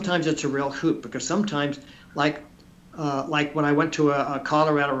it's a real hoot, because sometimes like when I went to a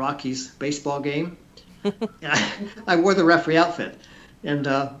Colorado Rockies baseball game, I wore the referee outfit, and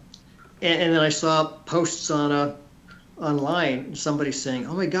then I saw posts on online, somebody saying,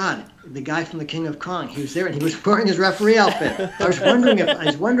 "Oh my God, the guy from the King of Kong, he was there and he was wearing his referee outfit." I was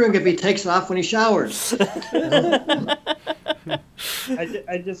wondering if he takes it off when he showers.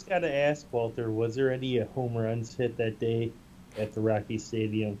 I just gotta ask, Walter, was there any home runs hit that day at the Rocky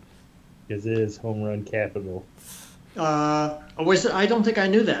Stadium? Because it is home run capital. Was it? I don't think I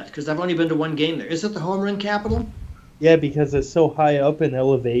knew that because I've only been to one game there. Is it the home run capital? Yeah, because it's so high up in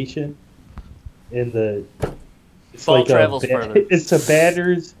elevation. It's Ball like travels further. It's a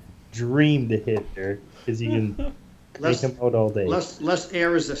batter's dream to hit there because you can make him out all day. Less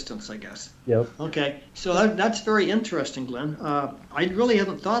air resistance, I guess. Yep. Okay, so that's very interesting, Glenn. I really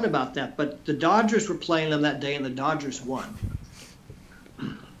haven't thought about that, but the Dodgers were playing them that day, and the Dodgers won.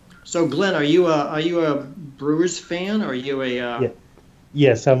 So, Glenn, are you a Brewers fan? Or are you a? Yeah.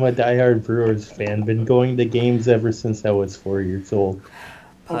 Yes, I'm a diehard Brewers fan. Been going to games ever since I was 4 years old.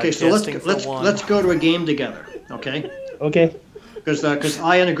 Okay, so let's go to a game together. Okay. Okay. Because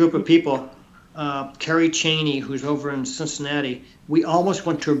I and a group of people, Kerry Cheney, who's over in Cincinnati, we almost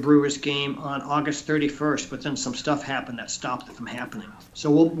went to a Brewers game on August 31st, but then some stuff happened that stopped it from happening. So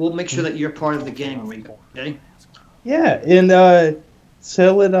we'll make sure that you're part of the game when we go. Okay. Yeah, and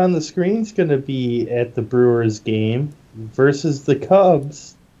Sell It on the Screen's going to be at the Brewers game versus the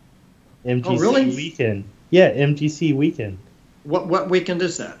Cubs. MGC Oh, really? weekend. Yeah, MGC weekend. What weekend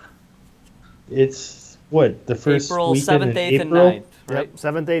is that? It's what, the first April weekend 7th, in 8th, and April? 9th, right? Yep,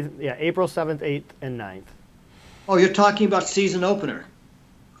 7th, 8th, yeah, April 7th, 8th, and 9th. Oh, you're talking about season opener.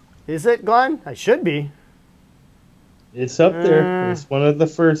 Is it, Glenn? I should be. It's up there. It's one of the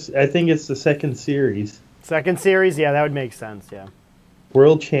first. I think it's the second series. Second series, yeah, that would make sense, yeah.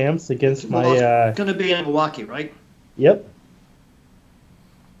 World champs against Well, my. it's going to be in Milwaukee, right? Yep.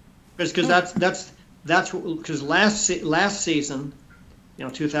 Because that's because last season,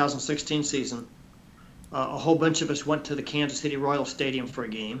 2016 season, a whole bunch of us went to the Kansas City Royal Stadium for a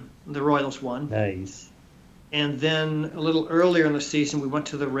game. The Royals won. Nice. And then a little earlier in the season, we went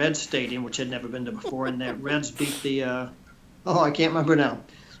to the Reds Stadium, which I'd never been to before, and the Reds beat the. I can't remember now.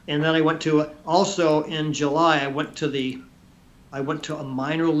 And then I went to also in July. I went to a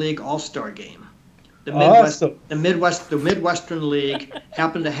minor league All-Star game. The Awesome. The Midwestern League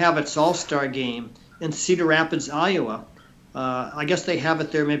happened to have its All-Star game in Cedar Rapids, Iowa. I guess they have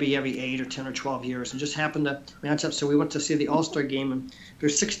it there maybe every 8 or 10 or 12 years, and just happened to match up. So we went to see the All-Star game, and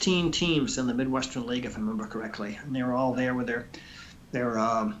there's 16 teams in the Midwestern League, if I remember correctly, and they were all there with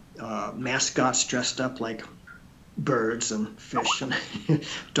their mascots dressed up like birds and fish and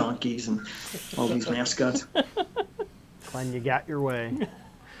donkeys and all these mascots. Glenn, you got your way.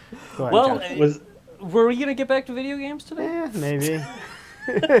 Go ahead, Well, Jeff. were we gonna get back to video games today? Maybe.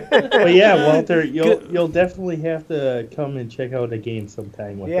 But yeah, Walter, you'll definitely have to come and check out a game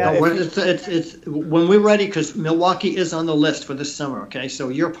sometime. With Yeah, us. It's when we're ready, because Milwaukee is on the list for this summer. Okay, so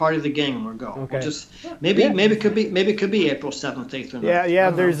you're part of the game when we go. Okay. We'll just maybe it could be April 7th, 8th, or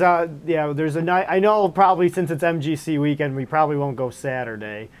 9th. There's a night. I know probably since it's MGC weekend, we probably won't go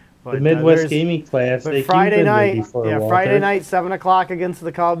Saturday. But, The Midwest there's- Gaming Class. But you've Friday been there night, before, Walter. Friday night, 7 o'clock against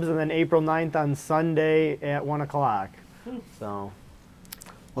the Cubs, and then April 9th on Sunday at 1 o'clock. So.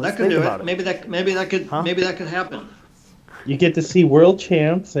 Well, that could Think do about it. it. Maybe that could happen. You get to see world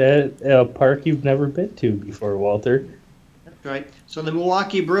champs at a park you've never been to before, Walter. Right. So the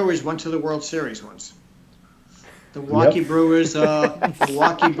Milwaukee Brewers went to the World Series once. The Milwaukee Brewers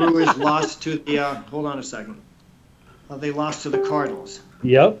lost to the. Hold on a second. They lost to the Cardinals.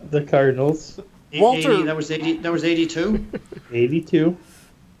 Yep, the Cardinals. Walter- 80, that was 80. That was 82. 82.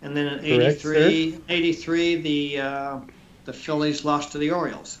 And then in Correct, 83, the Phillies lost to the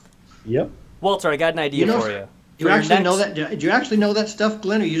Orioles. Yep. Walter, I got an idea for you. Do you actually know that? Do you actually know that stuff,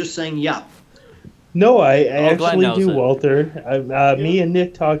 Glenn? Or are you just saying yup? No, I Glenn actually knows do, it. Walter. Me and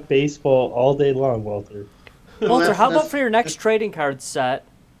Nick talk baseball all day long, Walter. Walter, how about that's- for your next trading card set,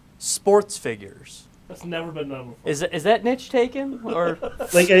 sports figures? That's never been done before. Is that niche taken or?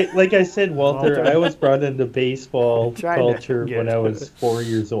 Like I said, Walter, I was brought into baseball Trying to culture get when it. I was 4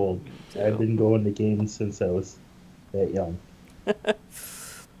 years old. I've been going to games since I was that young.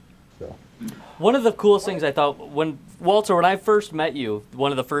 So. One of the coolest things I thought when I first met you,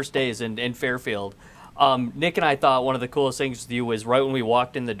 one of the first days in Fairfield, Nick and I thought one of the coolest things with you was right when we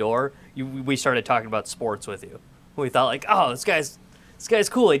walked in the door, we started talking about sports with you. We thought like, oh, this guy's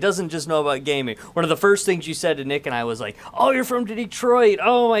cool. He doesn't just know about gaming. One of the first things you said to Nick and I was like, oh, you're from Detroit.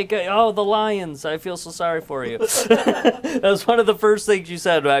 Oh my God. Oh, the Lions. I feel so sorry for you. That was one of the first things you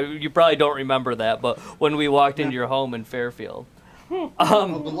said. You probably don't remember that, but when we walked into your home in Fairfield.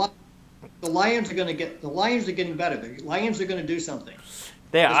 the Lions are getting better. The Lions are going to do something.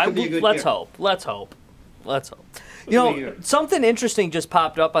 Let's hope. Let's hope. You know, something interesting just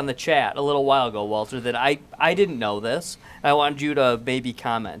popped up on the chat a little while ago, Walter, that I didn't know this. I wanted you to maybe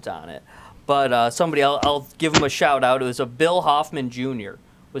comment on it. But I'll give him a shout out. It was Bill Hoffman Jr.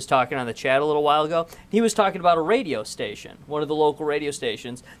 was talking on the chat a little while ago. He was talking about a radio station, one of the local radio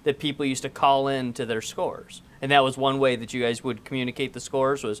stations that people used to call in to their scores. And that was one way that you guys would communicate the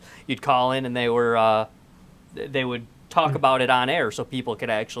scores, was you'd call in and they would talk about it on air so people could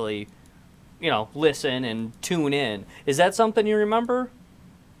actually, listen and tune in. Is that something you remember?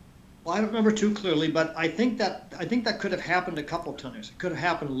 Well, I don't remember too clearly, but I think that could have happened a couple times. It could have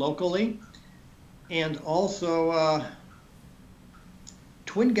happened locally, and also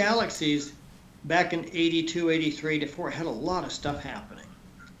Twin Galaxies back in 82, 83, 84 had a lot of stuff happening.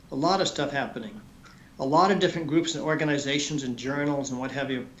 A lot of different groups and organizations and journals and what have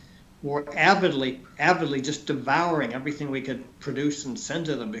you were avidly just devouring everything we could produce and send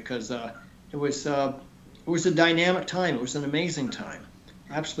to them, because it was a dynamic time. It was an amazing time,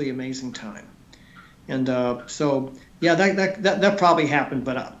 absolutely amazing time. And so yeah, that probably happened,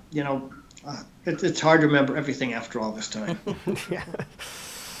 but it's hard to remember everything after all this time. Yeah.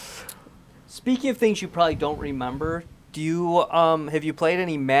 Speaking of things you probably don't remember, do you have you played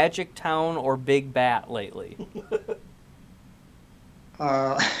any Magic Town or Big Bat lately?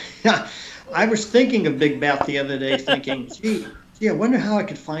 I was thinking of Big Bat the other day, thinking, gee, I wonder how I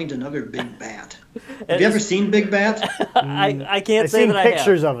could find another Big Bat. Have you ever seen Big Bat? I can't say that I have. I've seen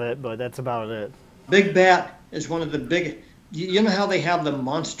pictures of it, but that's about it. Big Bat is one of the big. You know how they have the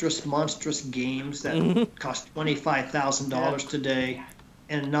monstrous games that cost $25,000 today,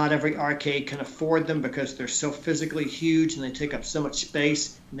 and not every arcade can afford them because they're so physically huge and they take up so much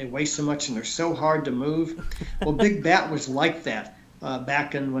space and they weigh so much and they're so hard to move. Well, Big Bat was like that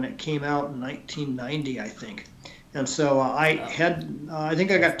back when it came out in 1990, I think. And so I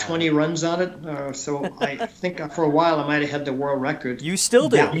think I got 20 runs on it. So I think for a while I might have had the world record. You still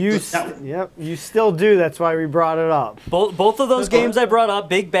do. Yep, you still do. That's why we brought it up. Both of those games I brought up,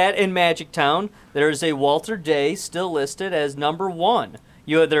 Big Bat and Magic Town, there's a Walter Day still listed as number 1.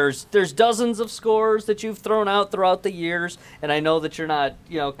 There's dozens of scores that you've thrown out throughout the years, and I know that you're not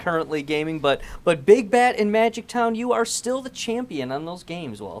currently gaming, but Big Bat and Magic Town, you are still the champion on those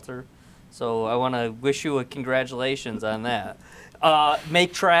games, Walter. So I want to wish you a congratulations on that.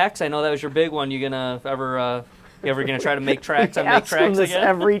 Make tracks. I know that was your big one. You ever gonna try to make tracks on Make Tracks again?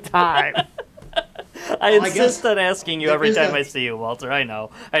 Every time. I insist on asking you every time I see you, Walter. I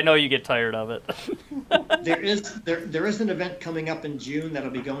know you get tired of it. There is an event coming up in June that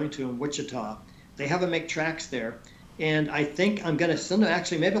I'll be going to in Wichita. They have a Make Tracks there. And I think I'm going to send them,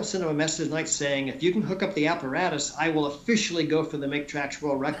 maybe I'll send them a message tonight saying, if you can hook up the apparatus, I will officially go for the Make Tracks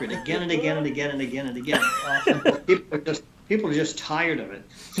world record again and again and again and again and again. People are just tired of it.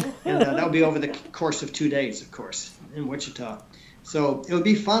 And that'll be over the course of 2 days, of course, in Wichita. So it would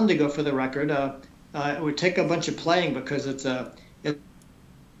be fun to go for the record. It would take a bunch of playing because it's a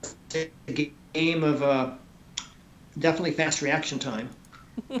game of definitely fast reaction time.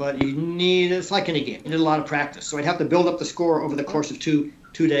 But it's like any game. You need a lot of practice. So I'd have to build up the score over the course of two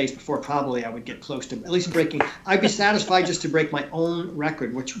days before probably I would get close to at least breaking. I'd be satisfied just to break my own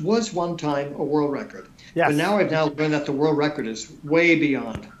record, which was one time a world record. Yes. But now I've learned that the world record is way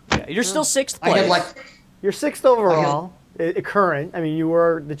beyond. Yeah, you're still 6th place. You're 6th overall, current. I mean, you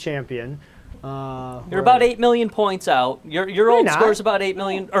were the champion. You're about 8 million points out. Your old score's about 8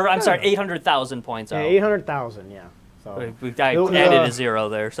 million, or I'm sorry, 800,000 points out. 800,000, yeah. So I added a zero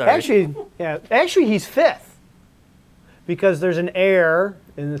there. Sorry. Actually, he's 5th because there's an error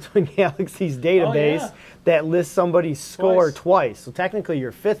in the Twin Galaxies database that lists somebody's score twice. So technically,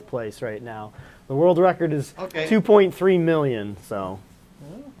 you're 5th place right now. The world record is 2.3 million. So.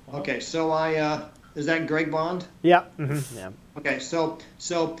 Okay, so is that Greg Bond? Yeah. Mm-hmm. Yeah. Okay, so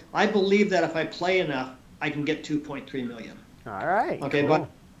I believe that if I play enough, I can get 2.3 million. All right. Okay, cool.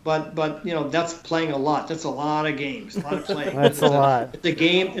 But that's playing a lot. That's a lot of games. A lot of playing. That's a lot.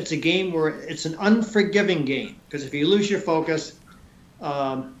 It's a game where it's an unforgiving game because if you lose your focus, you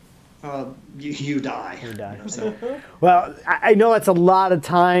die. You die. Well, I know it's a lot of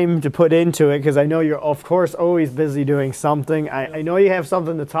time to put into it because I know you're of course always busy doing something. I know you have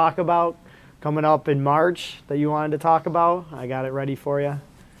something to talk about coming up in March that you wanted to talk about. I got it ready for you.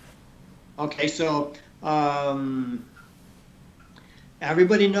 Okay, so.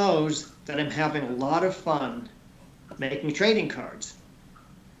 Everybody knows that I'm having a lot of fun making trading cards.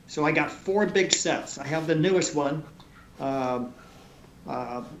 So I got 4 big sets. I have the newest one. What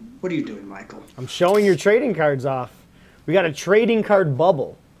are you doing, Michael? I'm showing your trading cards off. We got a trading card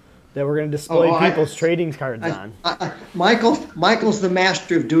bubble. that we're going to display Oh, people's trading cards on. Michael's the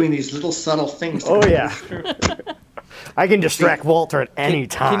master of doing these little subtle things. Oh, yeah. I can distract Walter at any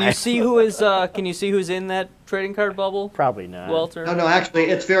time. Can you see who is? Can you see who's in that trading card bubble? Probably not. Walter. No, actually,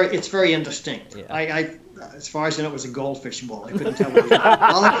 it's very indistinct. Yeah. I as far as I know, it was a goldfish ball. I couldn't tell what it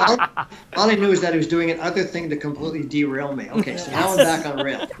was. All I knew is that he was doing another thing to completely derail me. Okay, so now I'm back on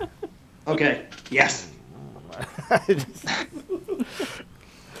rail. Okay, yes.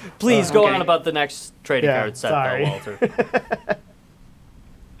 Please go okay. on about the next trading Yeah, card set, sorry.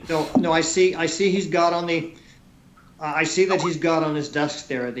 though, Walter. No, I see he's got on the. I see that he's got on his desk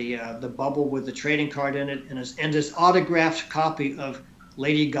there the bubble with the trading card in it and his autographed copy of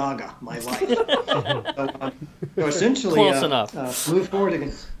Lady Gaga, My Life. So essentially, Close enough. Move forward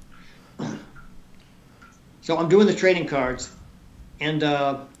again. So I'm doing the trading cards, and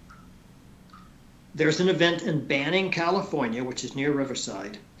there's an event in Banning, California, which is near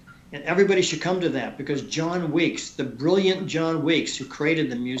Riverside, and everybody should come to that because John Weeks, the brilliant John Weeks, who created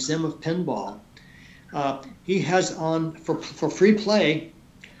the Museum of Pinball, he has on for free play.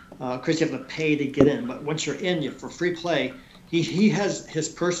 Of course, you have to pay to get in, but once you're in, for free play. He has his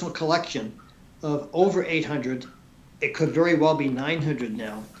personal collection of over 800, it could very well be 900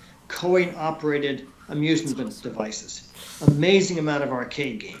 now, coin-operated amusement devices. Amazing amount of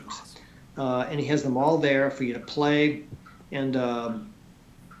arcade games. And he has them all there for you to play. And there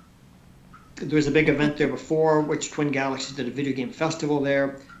was a big event there before, which Twin Galaxies did a video game festival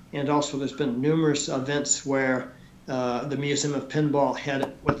there. And also there's been numerous events where the Museum of Pinball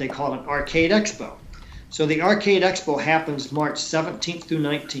had what they call an arcade expo. So the Arcade Expo happens March 17th through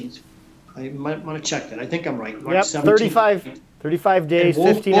 19th. I might want to check that. I think I'm right. March 17th. 35 days,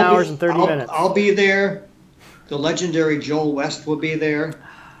 And 15 hours, and 30 minutes. I'll be there. The legendary Joel West will be there.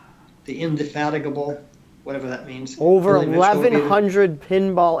 The Indefatigable, whatever that means. Over Billy Mitchell will be there. 1,100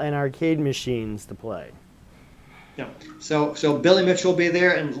 pinball and arcade machines to play. Yeah. So Billy Mitchell will be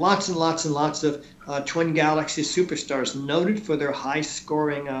there, and lots of Twin Galaxies superstars noted for their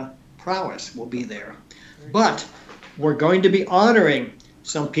high-scoring prowess will be there. But we're going to be honoring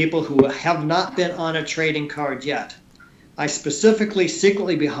some people who have not been on a trading card yet. I specifically,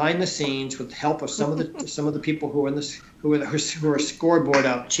 secretly behind the scenes, with the help of some of the people who are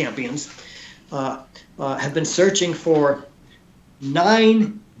scoreboard champions, have been searching for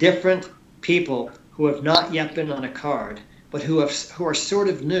 9 different people who have not yet been on a card, but who are sort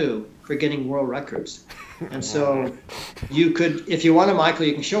of new for getting world records. And so you could, if you want to, Michael,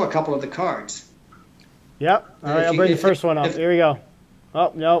 you can show a couple of the cards. Yep. All right, I'll bring the first one up. Here we go.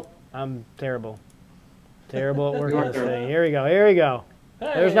 Oh, nope. I'm terrible. Terrible at working this thing. Here we go.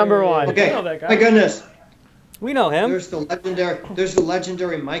 Hey, There's number 1. Okay. I know that guy. My goodness. We know him. There's the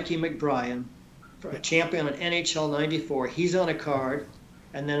legendary Mikey McBrien, a champion on NHL '94. He's on a card,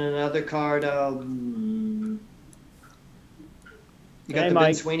 and then another card. You got the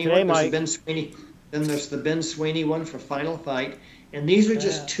Ben Sweeney one. There's the Ben Sweeney. Then there's the Ben Sweeney one for Final Fight, and these are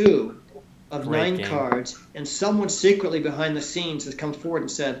just 2 of Great 9 game. cards. And someone secretly behind the scenes has come forward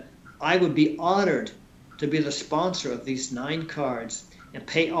and said, "I would be honored to be the sponsor of these 9 cards and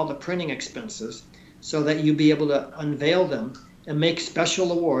pay all the printing expenses, so that you'd be able to unveil them and make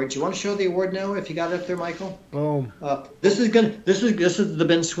special awards." You want to show the award now, if you got it up there, Michael? Boom. This is the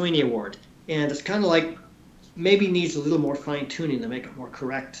Ben Sweeney Award, and it's kind of like maybe needs a little more fine tuning to make it more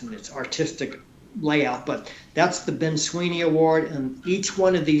correct in its artistic layout. But that's the Ben Sweeney Award, and each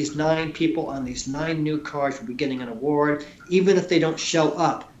one of these 9 people on these 9 new cards will be getting an award, even if they don't show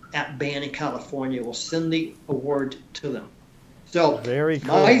up at Banning, California. We'll send the award to them. So Very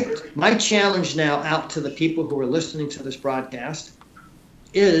cool. my challenge now out to the people who are listening to this broadcast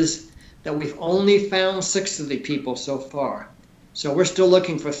is that we've only found 6 of the people so far. So we're still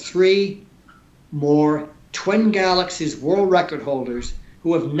looking for 3 more Twin Galaxies world record holders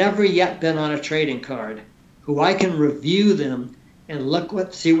who have never yet been on a trading card, who I can review them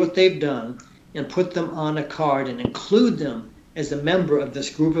and see what they've done and put them on a card and include them as a member of this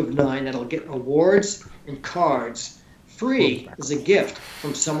group of 9 that'll get awards and cards free as a gift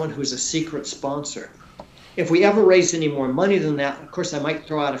from someone who's a secret sponsor. If we ever raise any more money than that, of course I might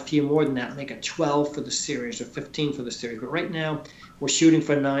throw out a few more than that and make it 12 for the series or 15 for the series. But right now we're shooting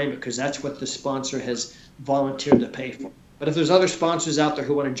for 9 because that's what the sponsor has volunteered to pay for. But if there's other sponsors out there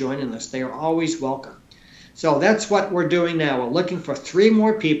who want to join in this, they are always welcome. So that's what we're doing now. We're looking for 3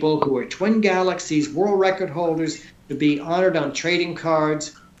 more people who are Twin Galaxies world record holders to be honored on trading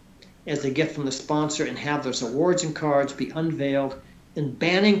cards as a gift from the sponsor, and have those awards and cards be unveiled in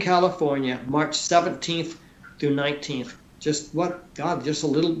Banning, California, March 17th through 19th. just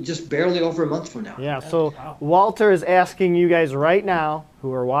just barely over a month from now. Yeah, so Walter is asking you guys right now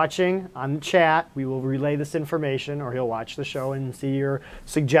who are watching on the chat, we will relay this information, or he'll watch the show and see your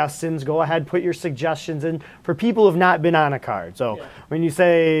suggestions. Go ahead, put your suggestions in for people who have not been on a card. So when you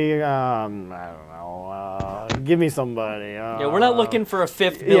say, I don't know, give me somebody. We're not looking for a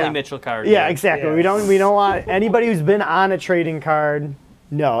fifth Billy Mitchell card. Yeah, exactly. Yeah. We don't want anybody who's been on a trading card.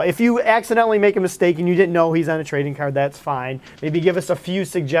 No, if you accidentally make a mistake and you didn't know he's on a trading card, that's fine. Maybe give us a few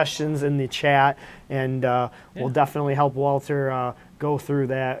suggestions in the chat, and we'll definitely help Walter go through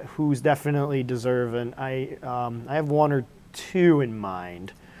that. Who's definitely deserving? I have one or two in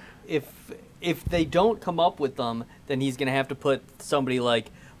mind. If they don't come up with them, then he's going to have to put somebody like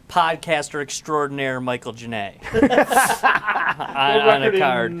podcaster extraordinaire Michael Janae on a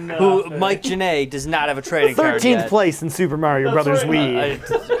card. Who Mike Janae does not have a trading card yet. 13th place in Super Mario Brothers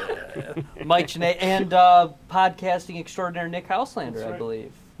Wii. Mike Janae and podcasting extraordinaire Nick Houselander, I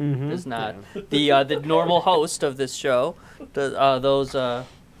believe, does not. The normal host of this show. Just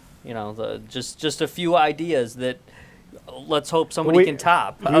a few ideas that. Let's hope somebody can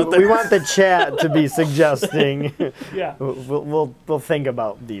top. We want the chat to be suggesting. Yeah. We'll think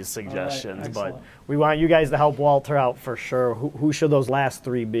about these suggestions, right, but we want you guys to help Walter out for sure. Who should those last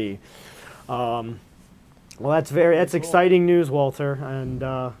three be? Well, that's exciting news, Walter, and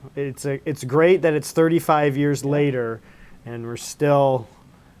it's great that it's 35 years later, and you're still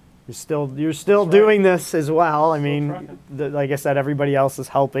doing this as well. I mean, like I said, everybody else is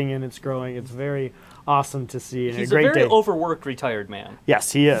helping, and it's growing. It's very awesome to see. And He's a great very day. overworked retired man.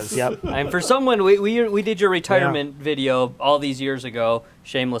 Yes, he is. Yep. And for someone, we did your retirement video all these years ago.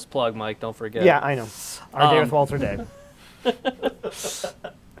 Shameless plug, Mike. Don't forget. Yeah, I know. Our Day with Walter Day.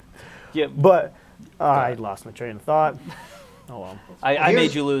 Yeah, But I lost my train of thought. Oh well. I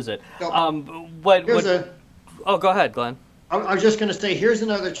made you lose it. Oh, go ahead, Glenn. I was just going to say, here's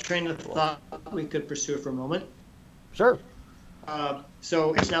another train of thought we could pursue for a moment. Sure.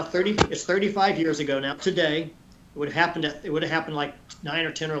 So it's now 35 years ago now. Today, it would have happened like 9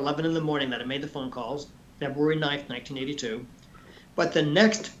 or 10 or 11 in the morning that I made the phone calls, February 9th, 1982. But the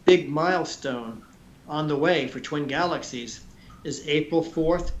next big milestone on the way for Twin Galaxies is April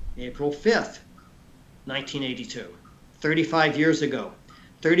 4th, April 5th, 1982. 35 years ago.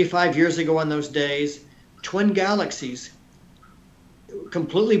 35 years ago on those days, Twin Galaxies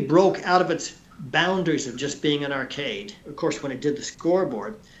completely broke out of its boundaries of just being an arcade, of course, when it did the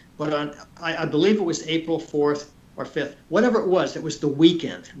scoreboard. But I believe it was April 4th or 5th, whatever it was the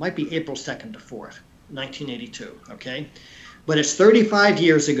weekend. It might be April 2nd to 4th, 1982, okay? But it's 35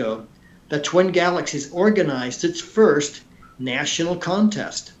 years ago that Twin Galaxies organized its first national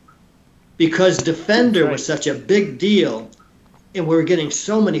contest. Because Defender was such a big deal, and we were getting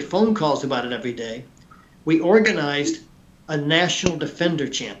so many phone calls about it every day, we organized a National Defender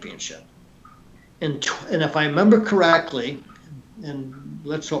Championship. And if I remember correctly, and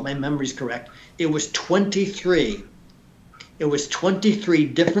let's hope my memory's correct, it was 23. It was 23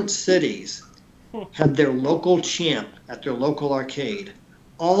 different cities had their local champ at their local arcade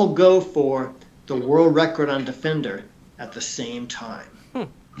all go for the world record on Defender at the same time.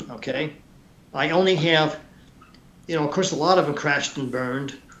 Okay? I only have, of course, a lot of them crashed and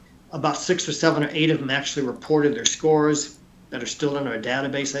burned. About 6 or 7 or 8 of them actually reported their scores that are still in our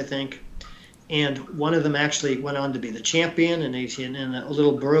database, I think. And one of them actually went on to be the champion, and a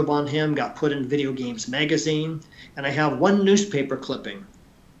little blurb on him got put in Video Games Magazine. And I have one newspaper clipping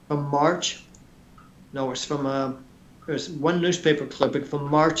from there's one newspaper clipping from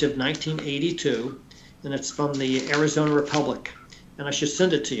March of 1982, and it's from the Arizona Republic. And I should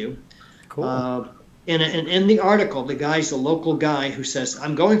send it to you. Cool. In the article, the guy's a local guy who says,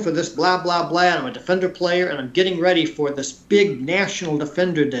 I'm going for this blah, blah, blah, and I'm a Defender player, and I'm getting ready for this big National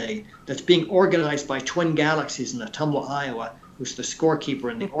Defender Day that's being organized by Twin Galaxies in Ottumwa, Iowa, who's the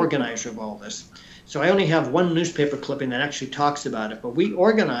scorekeeper and the organizer of all this. So I only have one newspaper clipping that actually talks about it, but we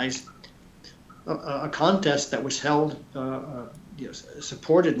organized a contest that was held,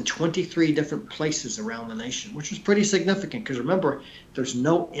 supported in 23 different places around the nation, which was pretty significant because remember, there's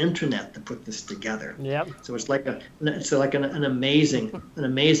no internet to put this together. Yep. So it's like an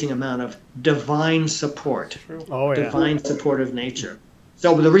amazing amount of divine support, divine support of nature.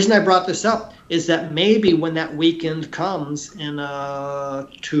 So the reason I brought this up is that maybe when that weekend comes in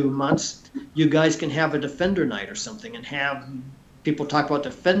 2 months, you guys can have a Defender night or something and have people talk about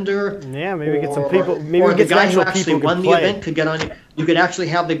Defender. Yeah, maybe get some people. Maybe or get the guy who actual actually people won the play. event could get on. You could actually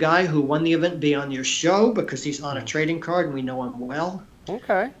have the guy who won the event be on your show because he's on a trading card and we know him well.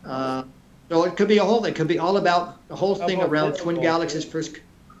 Okay. So it could be It could be all about the whole thing around Twin Galaxies first.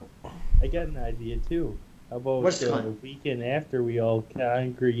 I got an idea too. How about What's the time? weekend after we all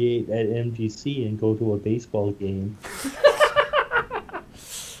congregate at MGC and go to a baseball game?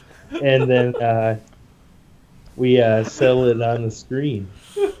 And then we sell it on the screen.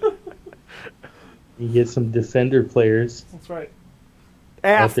 You get some Defender players. That's right.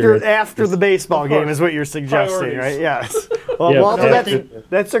 After there. the baseball Of game course. is what you're suggesting, Priorities. right? Yes. Well, Yeah, Walter, priorities.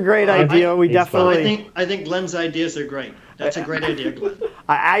 that's a great idea. We Baseball. definitely. I think Glenn's ideas are great. That's a great idea, Glenn.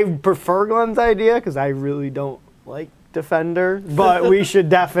 I prefer Glenn's idea because I really don't like Defender, but we should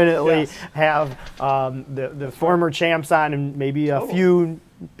definitely Yes. have the former champs on and maybe a few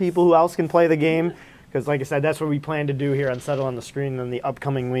people who else can play the game. Because, like I said, that's what we plan to do here on Settle on the Screen in the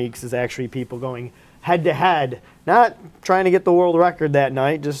upcoming weeks is actually people going head to head, not trying to get the world record that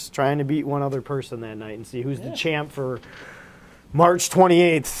night, just trying to beat one other person that night and see who's the champ for March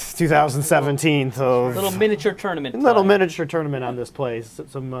 28th, 2017. So Little miniature tournament. little time. miniature tournament on this place,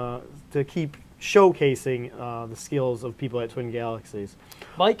 some to keep showcasing the skills of people at Twin Galaxies.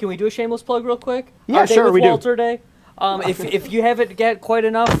 Mike, can we do a shameless plug real quick? Yeah, Our Day sure, with we do. Walter Day. If you haven't got quite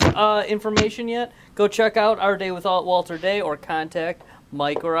enough information yet, go check out Our Day with Walter Day or contact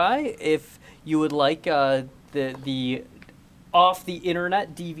Mike or I if you would like the off the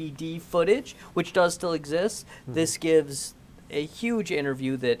internet DVD footage, which does still exist. This gives a huge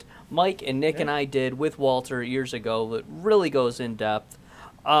interview that Mike and Nick and I did with Walter years ago that really goes in depth.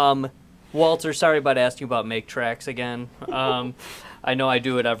 Walter, sorry about asking about Make Tracks again. I know I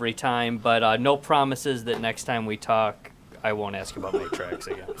do it every time, but no promises that next time we talk, I won't ask you about Make Tracks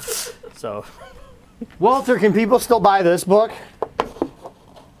again. So, Walter, can people still buy this book?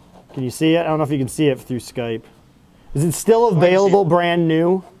 Can you see it? I don't know if you can see it through Skype. Is it still available, brand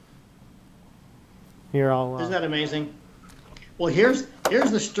new? Here, I'll. Isn't that amazing? Well, here's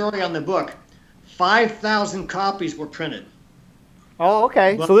the story on the book. 5,000 copies were printed. Oh,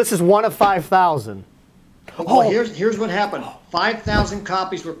 okay. So this is one of 5,000. Well, here's what happened. 5,000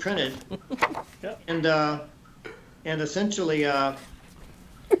 copies were printed, and essentially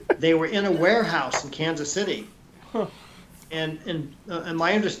they were in a warehouse in Kansas City. And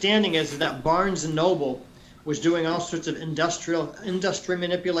my understanding is that Barnes and Noble was doing all sorts of industry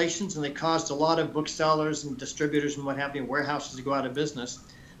manipulations, and they caused a lot of booksellers and distributors and what have you, warehouses to go out of business.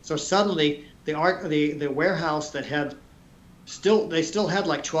 So suddenly the warehouse that had still had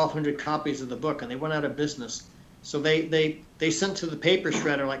like 1,200 copies of the book, and they went out of business. So they sent to the paper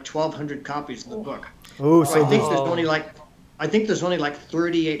shredder like 1,200 copies of the book. Ooh, So so I think there's only like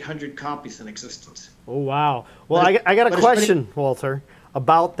 3,800 copies in existence. Oh, wow. Well, But I got a but it's question, Walter,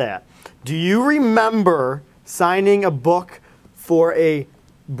 about that. Do you remember signing a book for a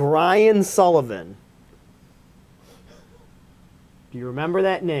Brian Sullivan? Do you remember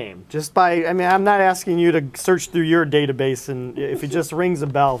that name? Just by, I mean, I'm not asking you to search through your database and if it just rings a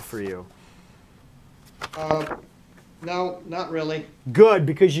bell for you. No, not really. Good,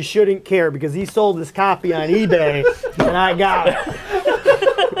 because you shouldn't care, because he sold his copy on eBay and I got it.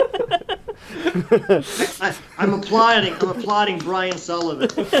 I'm applauding Brian Sullivan.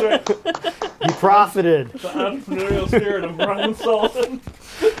 You profited. The entrepreneurial spirit of Brian Sullivan.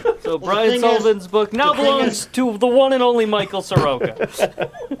 so the Brian thing Sullivan's book now the thing belongs is- to the one and only Michael Soroka.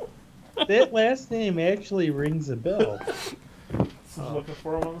 That last name actually rings a bell. Looking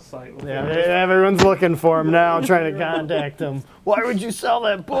for him on the site. Yeah, everyone's looking for him now, trying to contact him. Why would you sell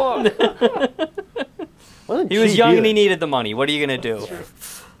that book? He was young and he needed the money. What are you gonna do?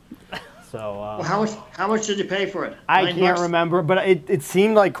 So Well, how much did you pay for it? I $9? can't remember, but it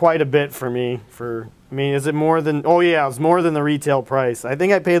seemed like quite a bit for me. I mean, is it more than? Oh yeah, it was more than the retail price. I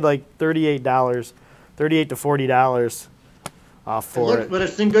think I paid like $38 to $40 for it. But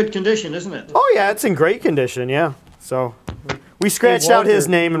it's in good condition, isn't it? Oh yeah, it's in great condition. Yeah. So we scratched Hey, out his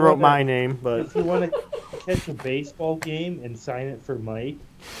Walter, name and you wrote wanna- my name, but If you want to catch a baseball game and sign it for Mike,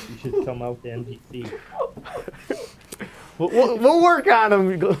 you should come out to MGC. we'll work on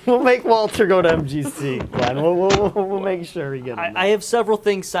him. We'll make Walter go to MGC, Glenn. We'll make sure he gets. I have several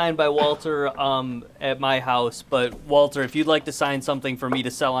things signed by Walter at my house, but Walter, if you'd like to sign something for me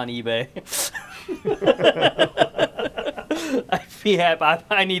to sell on eBay, I'd be happy.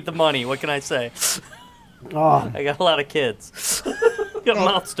 I need the money. What can I say? Oh, I got a lot of kids. Got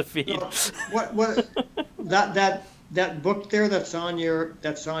mouths to feed. What that book there that's on your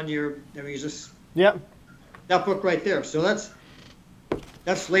let me just yep. that book right there. So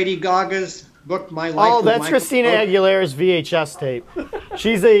that's Lady Gaga's book, My Life. Oh, with that's Michael Christina Soroka. Aguilera's VHS tape.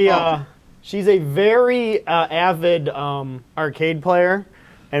 She's a very avid arcade player,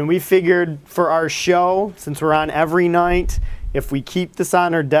 and we figured for our show, since we're on every night, if we keep this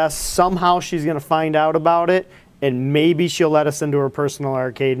on her desk, somehow she's going to find out about it, and maybe she'll let us into her personal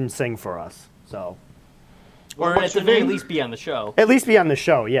arcade and sing for us. So Or What's at the her very name? least be on the show. At least be on the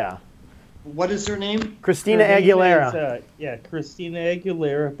show, yeah. What is her name? Christina Her name Aguilera. is, yeah, Christina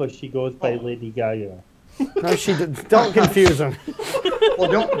Aguilera, but she goes by Lady Gaga. No, don't confuse them.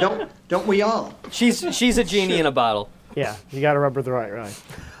 Well, don't we all? She's a genie in a bottle. Yeah, you got to rub her the right way.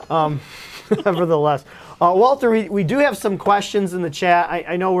 Nevertheless, Walter, we do have some questions in the chat.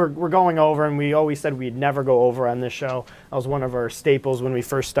 I know we're going over, and we always said we'd never go over on this show. That was one of our staples when we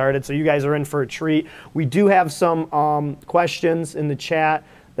first started. So you guys are in for a treat. We do have some questions in the chat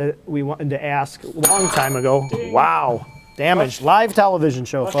that we wanted to ask a long time ago. Ding. Wow, damaged live television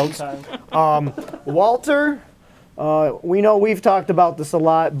show, folks. Walter, we know we've talked about this a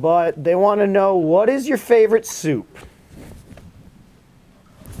lot, but they want to know, what is your favorite soup?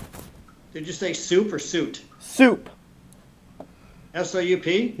 Did you say soup or suit? Soup.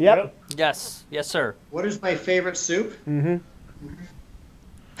 S-O-U-P? Yep. Yes, sir. What is my favorite soup? Mm-hmm.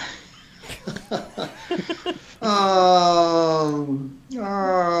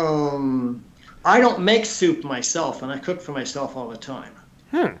 I don't make soup myself, and I cook for myself all the time.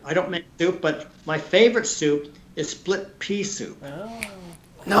 I don't make soup, but my favorite soup is split pea soup. Nice.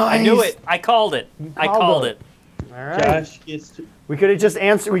 I knew it. I called it. I called it. All right. Josh gets to, We could have just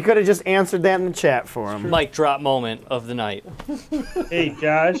answered that in the chat for him. Mic drop moment of the night. hey,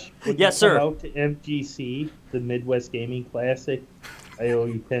 Josh. When Yes, you sir. come out to MGC, the Midwest Gaming Classic, I owe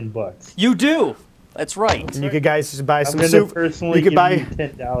you $10. You do. That's right. And you could guys just buy I'm some gonna soup. personally You could give buy you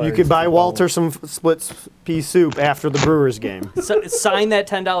 $10. you could buy to Walter go. some split pea soup after the Brewers game. So, sign that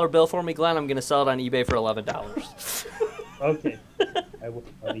 $10 bill for me, Glenn. I'm going to sell it on eBay for $11. Okay. I will,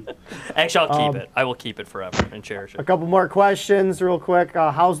 buddy. Actually, I'll keep it. I will keep it forever and cherish A it. couple more questions real quick.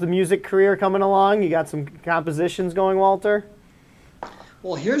 How's the music career coming along? You got some compositions going, Walter?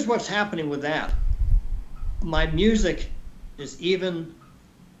 Well, here's what's happening with that. My music is even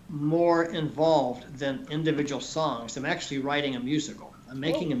more involved than individual songs. I'm actually writing a musical. I'm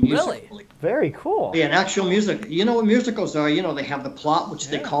making a musical. really? Very cool. Yeah, an actual music. You know what musicals are? You know, they have the plot, which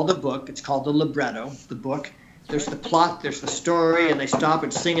they call the book. It's called the libretto, the book. There's the plot, there's the story, and they stop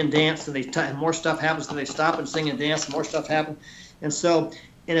and sing and dance, and and more stuff happens, and they stop and sing and dance, and more stuff happens. And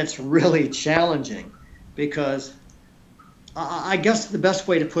it's really challenging, because I guess the best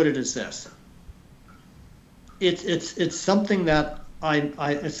way to put it is this. It's something that I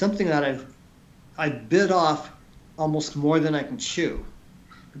bit off almost more than I can chew,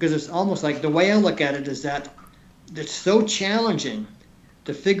 because it's almost like, the way I look at it is that it's so challenging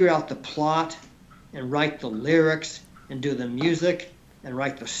to figure out the plot and write the lyrics and do the music and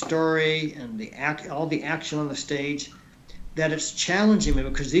write the story and all the action on the stage, that it's challenging me,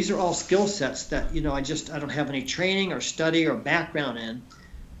 because these are all skill sets that, I don't have any training or study or background in,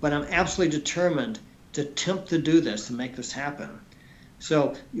 but I'm absolutely determined to attempt to do this and make this happen.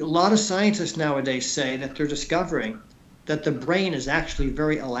 So a lot of scientists nowadays say that they're discovering that the brain is actually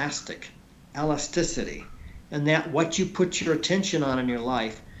very elasticity, and that what you put your attention on in your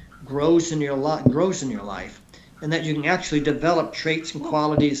life grows in your life, and that you can actually develop traits and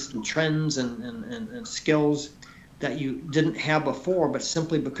qualities and trends and skills that you didn't have before, but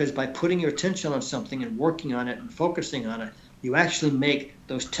simply because by putting your attention on something and working on it and focusing on it, you actually make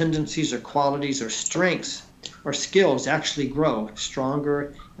those tendencies or qualities or strengths or skills actually grow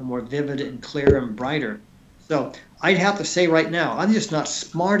stronger and more vivid and clearer and brighter. So I'd have to say right now, I'm just not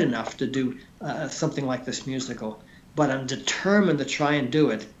smart enough to do something like this musical, but I'm determined to try and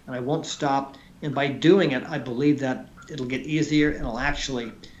do it, and I won't stop. And by doing it, I believe that it'll get easier, and it'll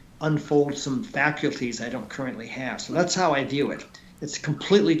actually unfold some faculties I don't currently have. So that's how I view it. It's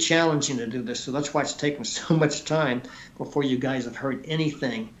completely challenging to do this, so that's why it's taken so much time before you guys have heard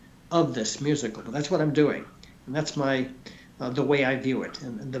anything of this musical. But that's what I'm doing, and that's the way I view it,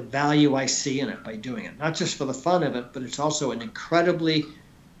 and the value I see in it by doing it. Not just for the fun of it, but it's also an incredibly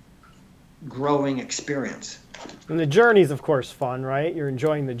growing experience. And the journey's, of course, fun, right? You're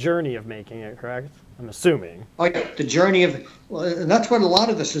enjoying the journey of making it, correct? I'm assuming. Oh, yeah, the journey of, well, and that's what a lot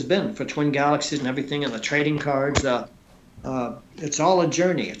of this has been for Twin Galaxies and everything, and the trading cards. It's all a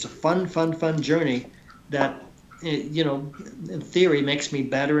journey. It's a fun journey that, in theory, makes me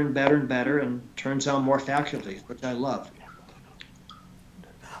better and better and better, and turns on more faculties, which I love.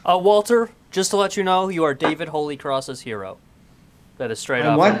 Walter, just to let you know, you are David Holycross's hero. That is straight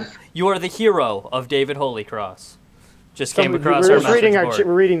I'm up. what? You are the hero of David Holycross. Just came We're across our just message board.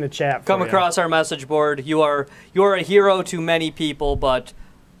 we're reading the chat. Come for you. across our message board. You are a hero to many people, but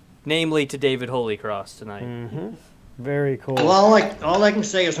namely to David Holycross tonight. Mm-hmm. Very cool. Well, all I can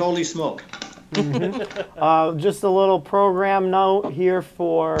say is holy smoke. Just a little program note here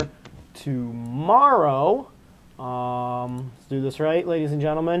for tomorrow. Let's do this right, ladies and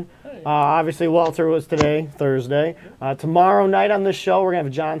gentlemen. Obviously, Walter was today, Thursday. Tomorrow night on the show, we're going to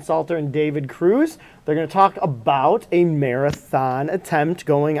have John Salter and David Cruz. They're going to talk about a marathon attempt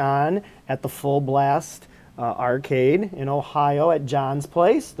going on at the Full Blast Arcade in Ohio at John's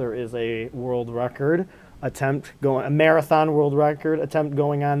Place. There is a world record attempt going, a marathon world record attempt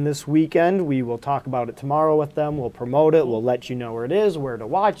going on this weekend. We will talk about it tomorrow with them. We'll promote it. We'll let you know where it is, where to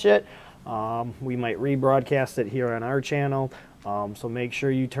watch it. We might rebroadcast it here on our channel. So make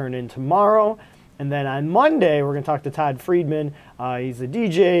sure you turn in tomorrow. And then on Monday, we're going to talk to Todd Friedman. He's a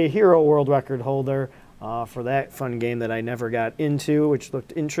DJ Hero world record holder for that fun game that I never got into, which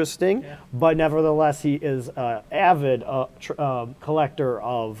looked interesting. Yeah. But nevertheless, he is an avid collector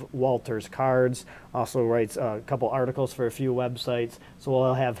of Walter's cards. Also writes a couple articles for a few websites. So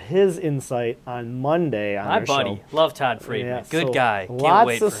we'll have his insight on Monday on our show. My buddy. Love Todd Friedman. Yeah, Good guy. Can't lots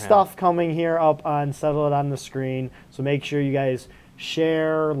wait of for him. Stuff coming here up on Settle It on the Screen. So make sure you guys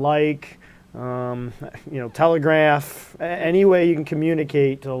share, like, telegraph, any way you can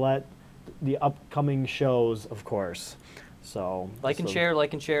communicate to let the upcoming shows, of course. So like and share.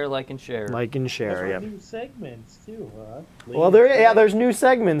 Like and share, yeah. New segments too, huh? Well, there's new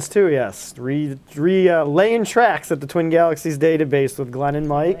segments too. Yes, laying tracks at the Twin Galaxies database with Glenn and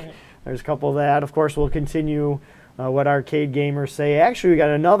Mike. Right. There's a couple of that. Of course, we'll continue what Arcade Gamers say. Actually, we got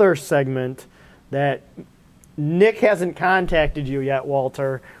another segment that Nick hasn't contacted you yet,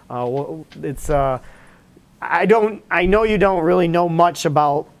 Walter. It's I know you don't really know much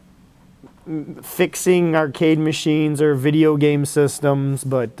about fixing arcade machines or video game systems,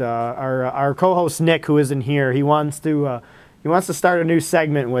 but our co-host Nick, who isn't here, he wants to start a new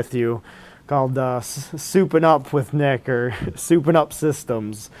segment with you called Souping Up with Nick, or Souping Up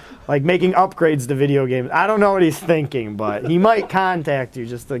Systems, like making upgrades to video games. I don't know what he's thinking, but he might contact you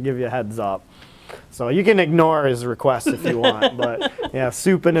just to give you a heads up. So you can ignore his request if you want, but yeah,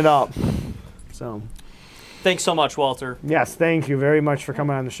 souping it up. So. Thanks so much, Walter. Yes, thank you very much for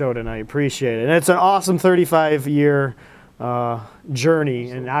coming on the show tonight. Appreciate it. And it's an awesome 35-year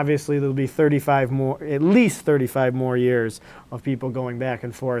journey, and obviously there'll be at least 35 more years of people going back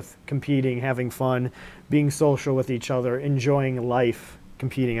and forth, competing, having fun, being social with each other, enjoying life,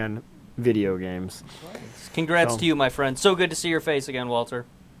 competing on video games. Congrats to you, my friend. So good to see your face again, Walter.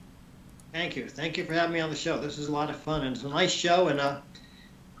 Thank you. Thank you for having me on the show. This is a lot of fun, and it's a nice show, and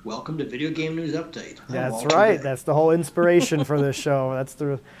welcome to Video Game News Update. That's right. That's the whole inspiration for this show. That's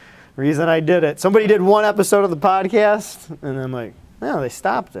the reason I did it. Somebody did one episode of the podcast, and I'm like, no, they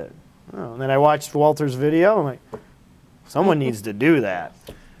stopped it. Oh, and then I watched Walter's video. I'm like, someone needs to do that.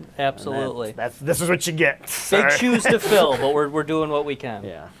 Absolutely. This is what you get. Big shoes to fill, but we're doing what we can.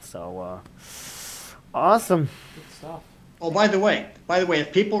 Yeah. So awesome. Good stuff. Oh, by the way,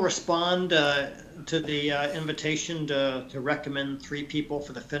 if people respond to the invitation to recommend 3 people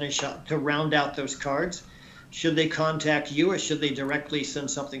for the finish up to round out those cards, should they contact you or should they directly send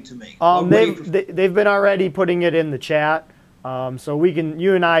something to me? They've been already putting it in the chat, so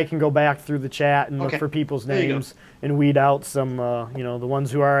you and I can go back through the chat and look for people's names and weed out some the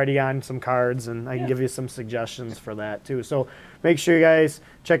ones who are already on some cards, and I can give you some suggestions for that too. So make sure you guys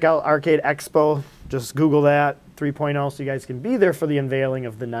check out Arcade Expo. Just Google that 3.0 so you guys can be there for the unveiling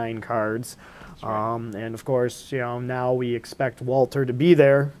of the 9 cards. Right. And of course, now we expect Walter to be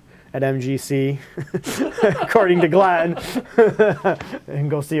there at MGC, according to Glenn, and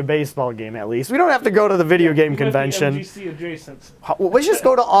go see a baseball game at least. We don't have to go to the video game convention. MGC adjacent. Let's just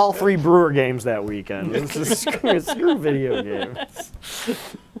go to all 3 Brewer games that weekend. Let's just screw video games.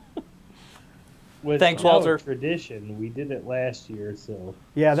 Thanks, Walter. Tradition. We did it last year, so.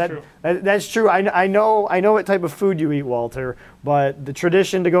 Yeah, that's true. I know what type of food you eat, Walter. But the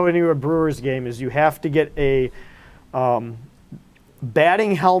tradition to go into a Brewers game is you have to get a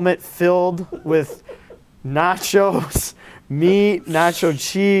batting helmet filled with nachos, meat, nacho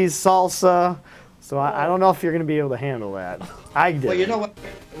cheese, salsa. So I don't know if you're going to be able to handle that. I did. Well, you know what?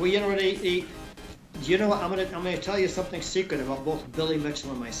 Do you know what? I'm gonna tell you something secret about both Billy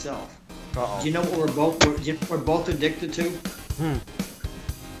Mitchell and myself. Uh-oh. Do you know what we're both addicted to?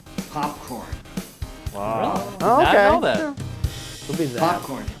 Popcorn. Wow. Really? Oh, okay. I know that. It'll be that.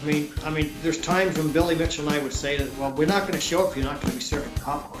 Popcorn. I mean, there's times when Billy Mitchell and I would say that, well, we're not going to show up if you're not going to be serving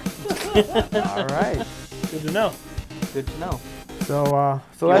popcorn. All right. Good to know. Good to know. So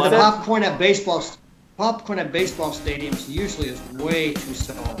that's it. Popcorn at baseball stadiums usually is way too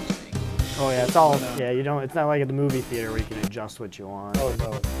salty. Oh yeah, it's all you don't. It's not like at the movie theater where you can adjust what you want. Oh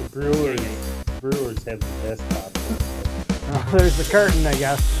no, the Brewers have the best popcorn. There's the curtain, I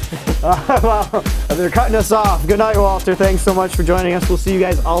guess. Well, they're cutting us off. Good night, Walter. Thanks so much for joining us. We'll see you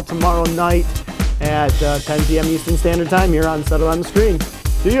guys all tomorrow night at 10 p.m. Eastern Standard Time here on Settle on the Screen.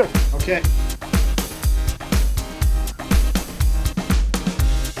 See ya. Okay.